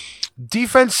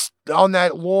 Defense on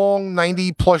that long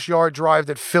 90-plus yard drive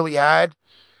that Philly had,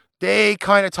 they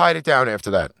kind of tied it down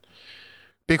after that.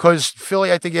 Because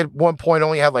Philly, I think at one point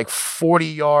only had like 40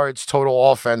 yards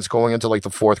total offense going into like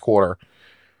the fourth quarter.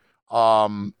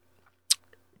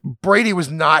 Brady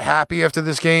was not happy after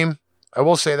this game. I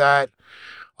will say that.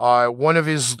 One of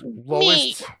his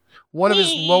lowest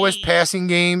passing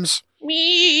games.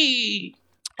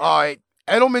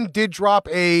 Edelman did drop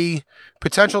a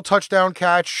potential touchdown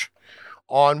catch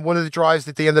on one of the drives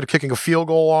that they ended up kicking a field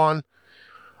goal on.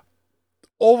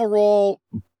 Overall,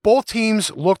 both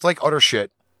teams looked like utter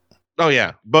shit. Oh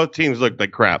yeah, both teams looked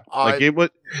like crap. It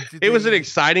was an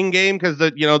exciting game because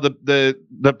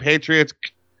the Patriots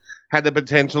had the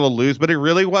potential to lose, but it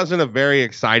really wasn't a very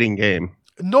exciting game.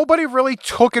 Nobody really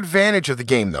took advantage of the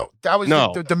game, though. That was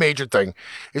the major thing,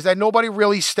 is that nobody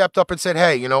really stepped up and said,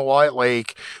 hey, you know what?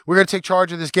 Like, we're going to take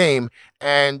charge of this game.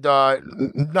 And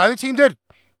neither team did.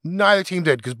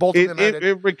 Because both of them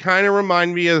it would kind of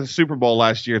remind me of the Super Bowl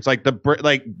last year. It's like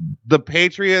the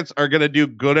Patriots are going to do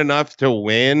good enough to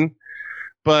win,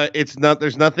 but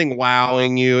there's nothing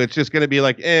wowing you. It's just going to be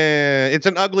like, it's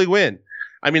an ugly win.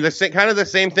 I mean, kind of the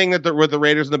same thing that with the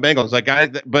Raiders and the Bengals.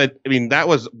 But I mean, that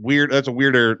was weird. That's a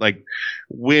weirder like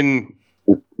win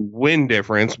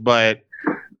difference. But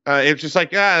it's just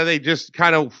like they just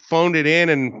kind of phoned it in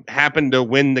and happened to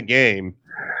win the game.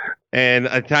 And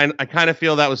I kind of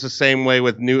feel that was the same way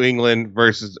with New England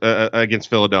versus against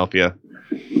Philadelphia.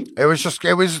 It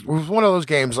was one of those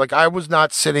games. Like, I was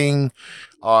not sitting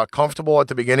comfortable at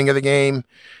the beginning of the game,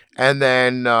 and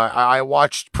then I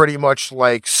watched pretty much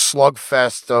like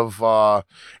slugfest of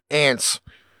ants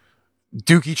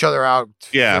duke each other out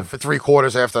for 3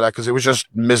 quarters after that, because it was just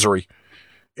misery.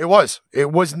 It was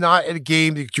not a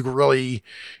game that you could really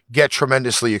get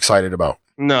tremendously excited about.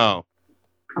 No.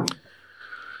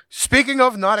 Speaking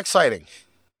of not exciting,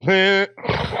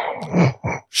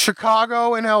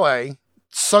 Chicago and LA,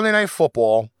 Sunday Night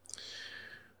Football.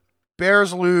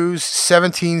 Bears lose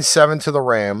 17-7 to the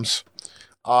Rams.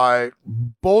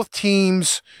 Both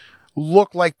teams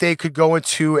look like they could go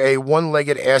into a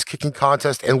one-legged ass-kicking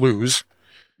contest and lose.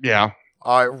 Yeah.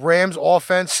 Rams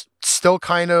offense still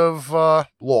kind of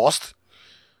lost.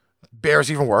 Bears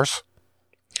even worse.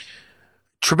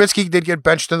 Trubisky did get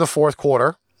benched in the fourth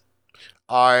quarter.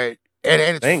 And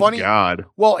it's Thank funny. God.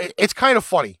 Well, it's kind of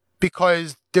funny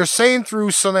because they're saying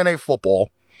through Sunday Night Football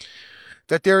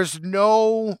that there's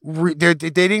no, they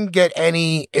didn't get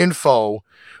any info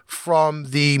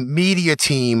from the media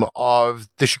team of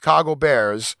the Chicago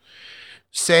Bears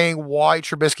saying why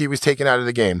Trubisky was taken out of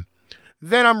the game.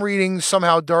 Then I'm reading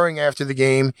somehow after the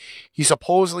game, he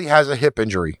supposedly has a hip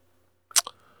injury.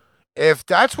 If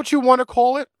that's what you want to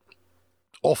call it,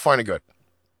 all fine and good.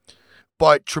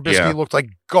 But Trubisky looked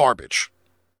like garbage.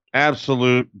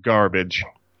 Absolute garbage.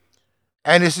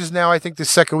 And this is now, I think, the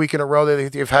second week in a row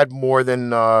that they've had more than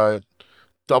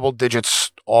double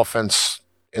digits offense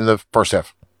in the first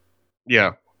half.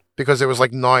 Yeah. Because it was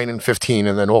like 9 and 15,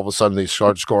 and then all of a sudden they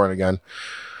started scoring again.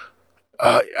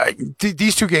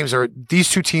 These two teams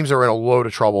are in a load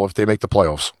of trouble if they make the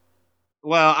playoffs.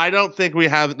 Well, I don't think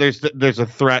there's a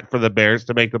threat for the Bears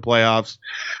to make the playoffs.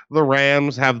 The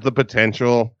Rams have the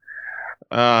potential.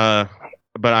 But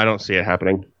I don't see it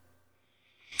happening.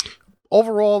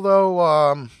 Overall,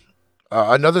 though,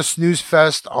 another snooze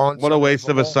fest on. What a waste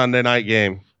of a Sunday night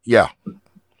game. Yeah.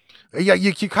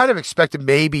 You kind of expected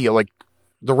maybe like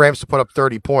the Rams to put up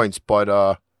 30 points,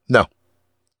 but no.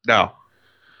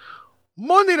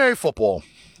 Monday Night Football.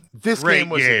 This game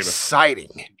was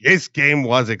exciting. This game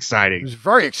was exciting. It was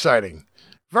very exciting.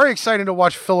 Very exciting to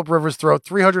watch Phillip Rivers throw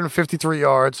 353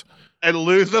 yards. And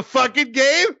lose the fucking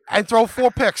game? And throw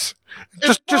 4 picks.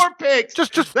 Just 4 picks.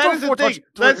 Just that is the thing.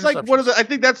 That's like one of the, I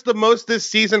think that's the most this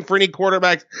season for any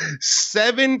quarterbacks.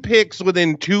 7 picks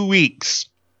within 2 weeks.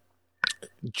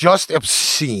 Just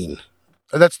obscene.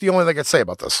 That's the only thing I can say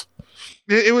about this.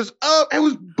 It was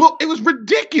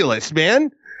ridiculous,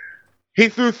 man. He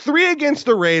threw 3 against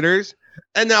the Raiders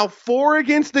and now 4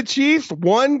 against the Chiefs,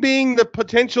 1 being the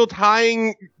potential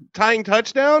tying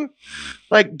touchdown.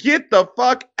 Like, get the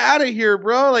fuck out of here,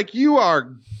 bro. Like, you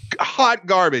are hot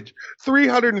garbage.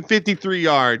 353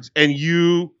 yards, and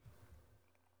you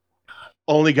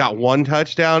only got 1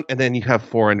 touchdown, and then you have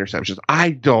 4 interceptions.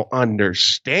 I don't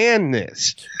understand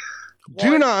this. What?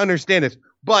 Do not understand this.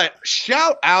 But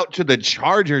shout out to the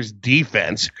Chargers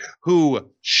defense, who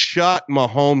shut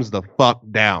Mahomes the fuck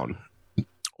down.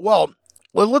 Well,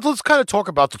 let's kind of talk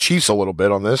about the Chiefs a little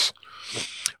bit on this.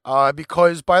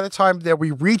 Because by the time that we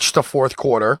reached the fourth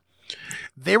quarter,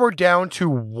 they were down to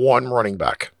 1 running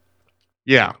back.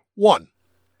 Yeah. 1.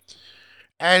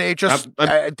 And it just...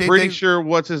 I'm pretty sure,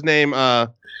 what's his name?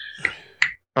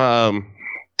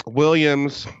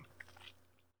 Williams.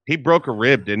 He broke a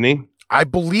rib, didn't he? I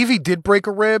believe he did break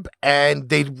a rib, and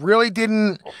they really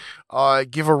didn't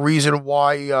give a reason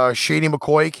why Shady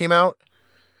McCoy came out.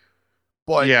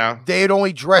 But they had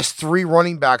only dressed 3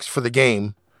 running backs for the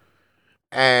game.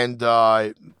 And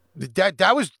that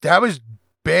was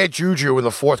bad juju in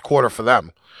the fourth quarter for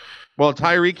them. Well,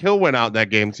 Tyreek Hill went out in that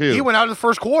game too. He went out in the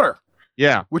first quarter.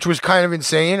 Yeah, which was kind of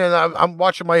insane. And I'm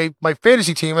watching my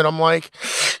fantasy team, and I'm like,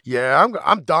 yeah,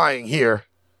 I'm dying here.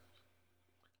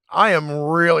 I am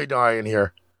really dying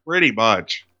here. Pretty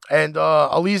much. And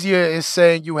Alizia is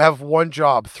saying you have 1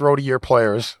 job: throw to your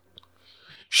players.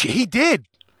 He did,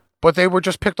 but they were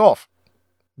just picked off.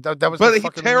 That was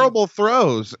terrible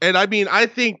throws. And I mean, I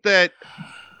think that,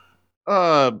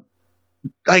 the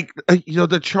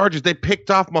Chargers, they picked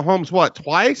off Mahomes,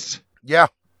 twice? Yeah.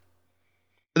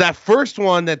 That first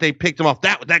one that they picked him off,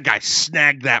 that guy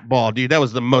snagged that ball, dude. That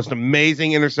was the most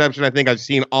amazing interception I think I've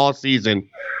seen all season.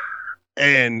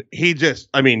 And he just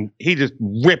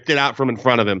ripped it out from in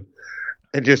front of him.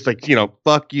 And just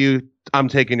fuck you, I'm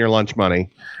taking your lunch money.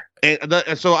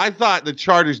 And so I thought the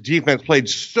Chargers defense played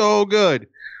so good,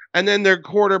 and then their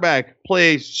quarterback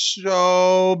plays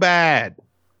so bad.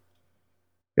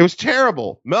 It was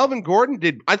terrible. I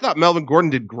thought Melvin Gordon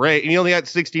did great. He only had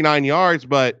 69 yards,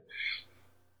 but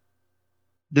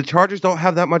the Chargers don't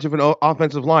have that much of an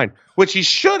offensive line, which he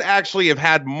should actually have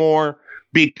had more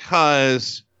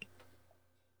because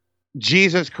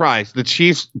Jesus Christ, the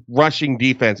Chiefs' rushing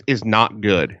defense is not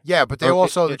good. Yeah, but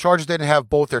the Chargers didn't have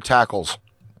both their tackles.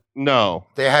 No.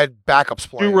 They had backups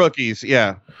playing. 2 rookies,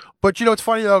 yeah. But, it's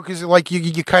funny, though, because,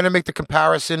 you kind of make the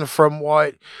comparison from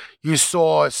what you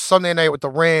saw Sunday night with the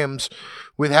Rams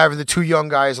with having the 2 young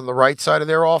guys on the right side of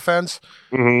their offense.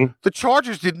 Mm-hmm. The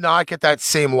Chargers did not get that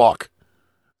same luck.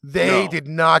 They did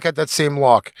not get that same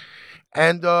luck.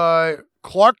 And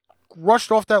Clark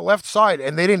rushed off that left side,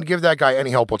 and they didn't give that guy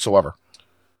any help whatsoever.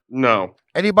 No.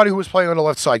 Anybody who was playing on the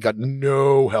left side got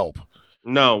no help.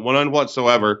 No, none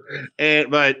whatsoever.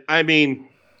 But I mean,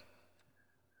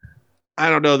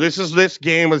 I don't know. This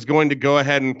game is going to go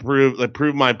ahead and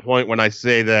prove my point when I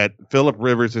say that Phillip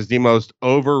Rivers is the most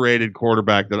overrated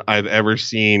quarterback that I've ever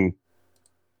seen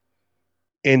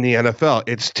in the NFL.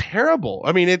 It's terrible.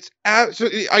 I mean, it's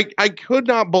absolutely. I could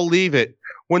not believe it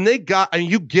when they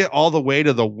you get all the way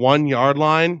to the 1 yard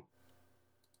line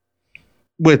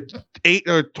with 8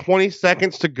 or 20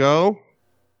 seconds to go,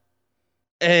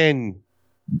 and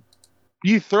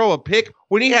you throw a pick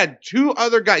when he had 2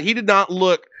 other guys. He did not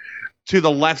look to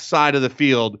the left side of the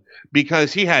field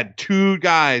because he had 2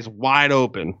 guys wide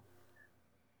open.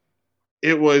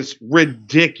 It was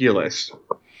ridiculous.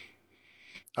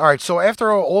 All right, so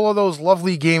after all of those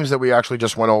lovely games that we actually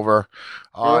just went over,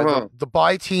 the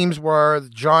bye teams were the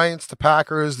Giants, the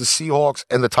Packers, the Seahawks,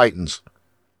 and the Titans.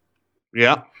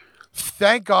 Yeah.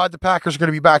 Thank God the Packers are going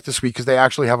to be back this week because they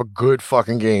actually have a good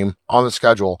fucking game on the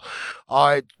schedule.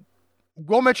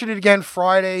 We'll mention it again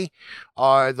Friday.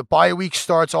 The bye week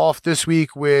starts off this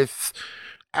week with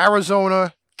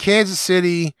Arizona, Kansas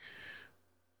City,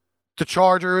 the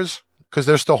Chargers, because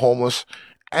they're still homeless,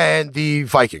 and the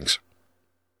Vikings.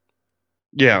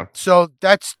 Yeah. So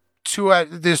that's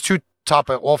there's 2 top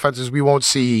offenses we won't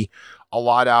see a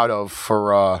lot out of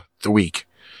for the week.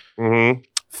 Mm-hmm.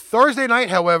 Thursday night,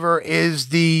 however, is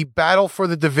the battle for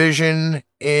the division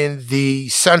in the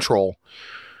Central.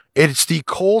 It's the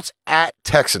Colts at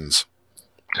Texans.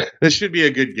 This should be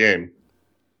a good game.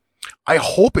 I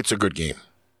hope it's a good game.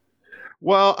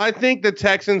 Well, I think the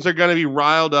Texans are going to be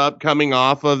riled up coming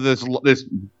off of this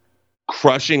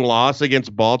crushing loss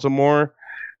against Baltimore.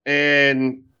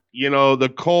 And,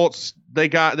 the Colts, they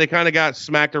kind of got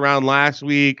smacked around last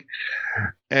week.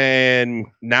 And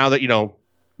now that,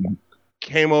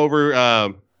 came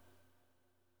over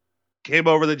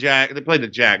the Jags. They played the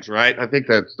Jags, right? I think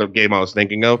that's the game I was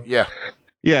thinking of. Yeah.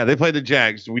 Yeah, they played the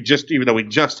Jags. Even though we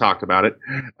just talked about it.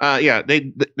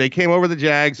 They came over the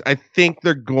Jags. I think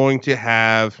they're going to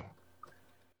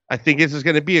I think this is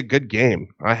going to be a good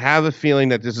game. I have a feeling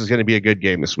that this is going to be a good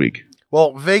game this week.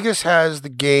 Well, Vegas has the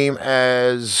game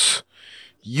as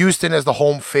Houston as the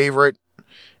home favorite,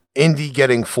 Indy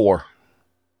getting 4.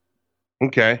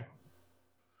 Okay.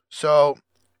 So,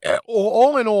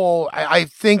 all in all, I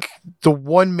think the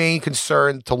one main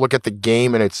concern to look at the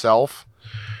game in itself,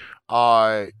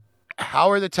 how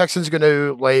are the Texans going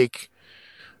to,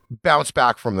 bounce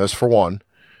back from this, for one?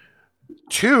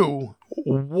 2,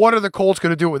 what are the Colts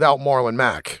going to do without Marlon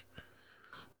Mack?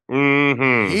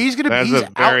 Mm-hmm. That's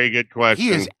a very good question.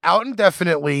 He is out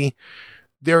indefinitely.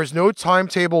 There is no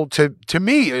timetable to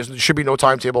me. There should be no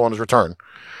timetable on his return.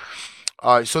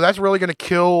 So that's really going to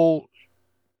kill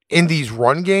Indy's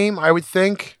run game, I would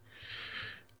think.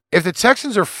 If the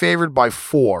Texans are favored by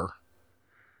 4,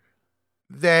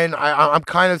 then I'm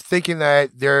kind of thinking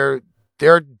that they're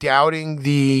doubting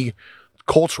the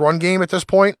Colts run game at this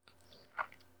point.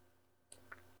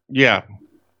 Yeah.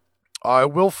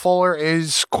 Will Fuller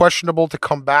is questionable to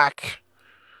come back,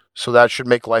 so that should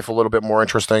make life a little bit more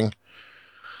interesting.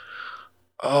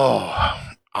 Oh,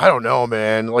 I don't know,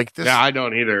 man. This. Yeah, I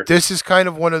don't either. This is kind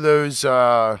of one of those.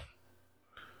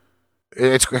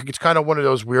 It's kind of one of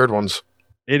those weird ones.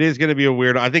 It is going to be a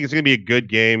weird. I think it's going to be a good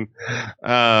game.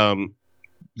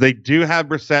 They do have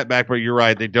Brissett back, but you're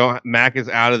right. They don't. Mac is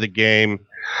out of the game.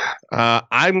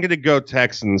 I'm going to go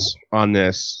Texans on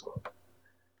this.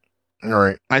 All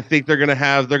right. I think they're gonna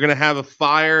have a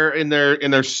fire in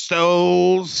their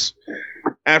souls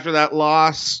after that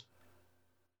loss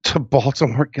to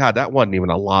Baltimore. God, that wasn't even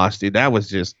a loss, dude. That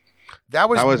was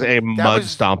a mud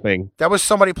stomping. That was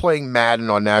somebody playing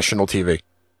Madden on national TV.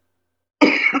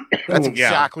 That's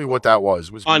exactly what that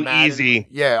was. Was on Madden, easy.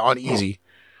 Yeah, on easy.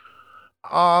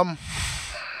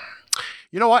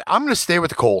 You know what? I'm going to stay with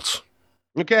the Colts.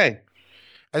 Okay.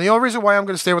 And the only reason why I'm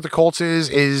going to stay with the Colts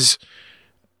is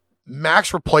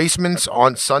Mac's replacements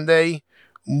on Sunday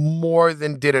more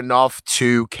than did enough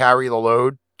to carry the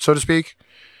load, so to speak.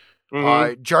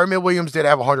 Mm-hmm. Jeremy Williams did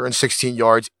have 116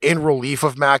 yards in relief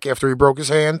of Mac after he broke his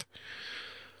hand.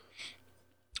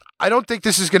 I don't think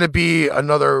this is going to be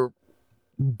another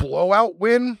blowout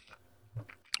win,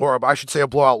 or I should say a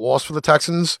blowout loss for the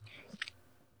Texans.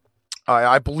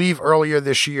 I believe earlier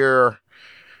this year,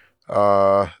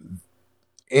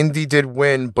 Indy did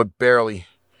win, but barely.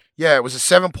 Yeah, it was a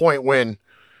 7-point win.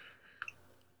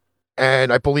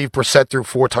 And I believe Brissett threw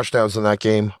 4 touchdowns in that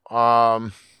game. Yeah,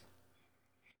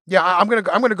 I'm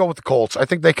gonna go with the Colts. I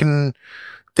think they can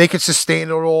sustain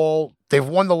it all. They've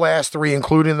won the last 3,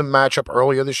 including the matchup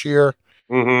earlier this year.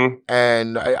 Mm-hmm.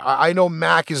 And I know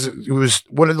Mac was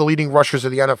one of the leading rushers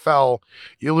of the NFL.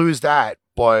 You lose that,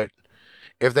 but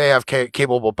if they have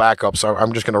capable backups,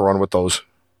 I'm just gonna run with those.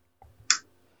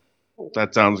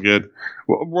 That sounds good.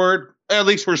 At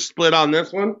least we're split on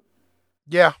this one.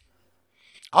 Yeah,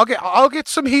 I'll get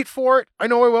some heat for it. I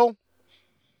know I will.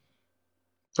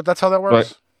 But that's how that works.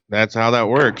 But that's how that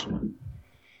works.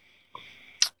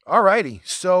 Alrighty.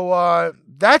 So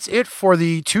that's it for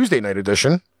the Tuesday night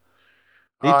edition.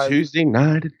 Tuesday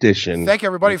night edition. Thank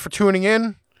everybody for tuning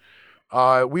in.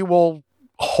 We will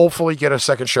hopefully get a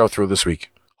second show through this week.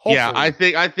 Hopefully. Yeah,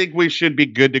 I think we should be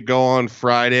good to go on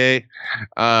Friday.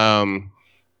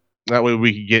 That way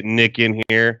we could get Nick in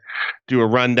here, do a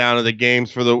rundown of the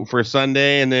games for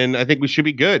Sunday, and then I think we should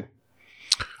be good.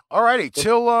 Alrighty,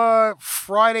 till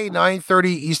Friday, 9:30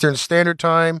 Eastern Standard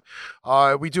Time.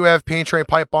 We do have Pain Train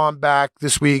Pipe Bomb back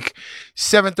this week,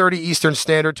 7:30 Eastern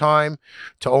Standard Time,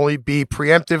 to only be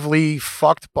preemptively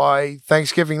fucked by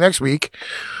Thanksgiving next week.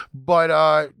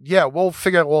 But yeah, we'll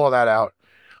figure all of that out.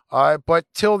 But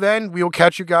till then, we will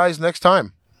catch you guys next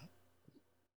time.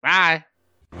 Bye.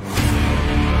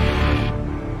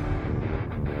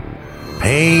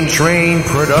 Pain Train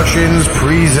Productions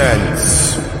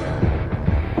presents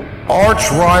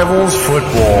Archrivals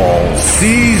Football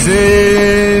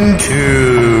Season 2.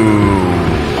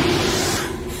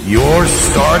 Your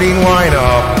starting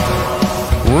lineup: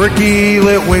 Ricky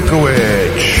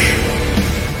Litwinkowicz,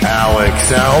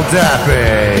 Alex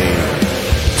Aldape,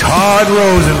 Todd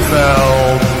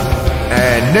Rosenfeld,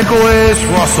 and Nicholas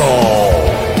Russell.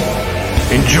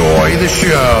 Enjoy the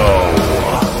show.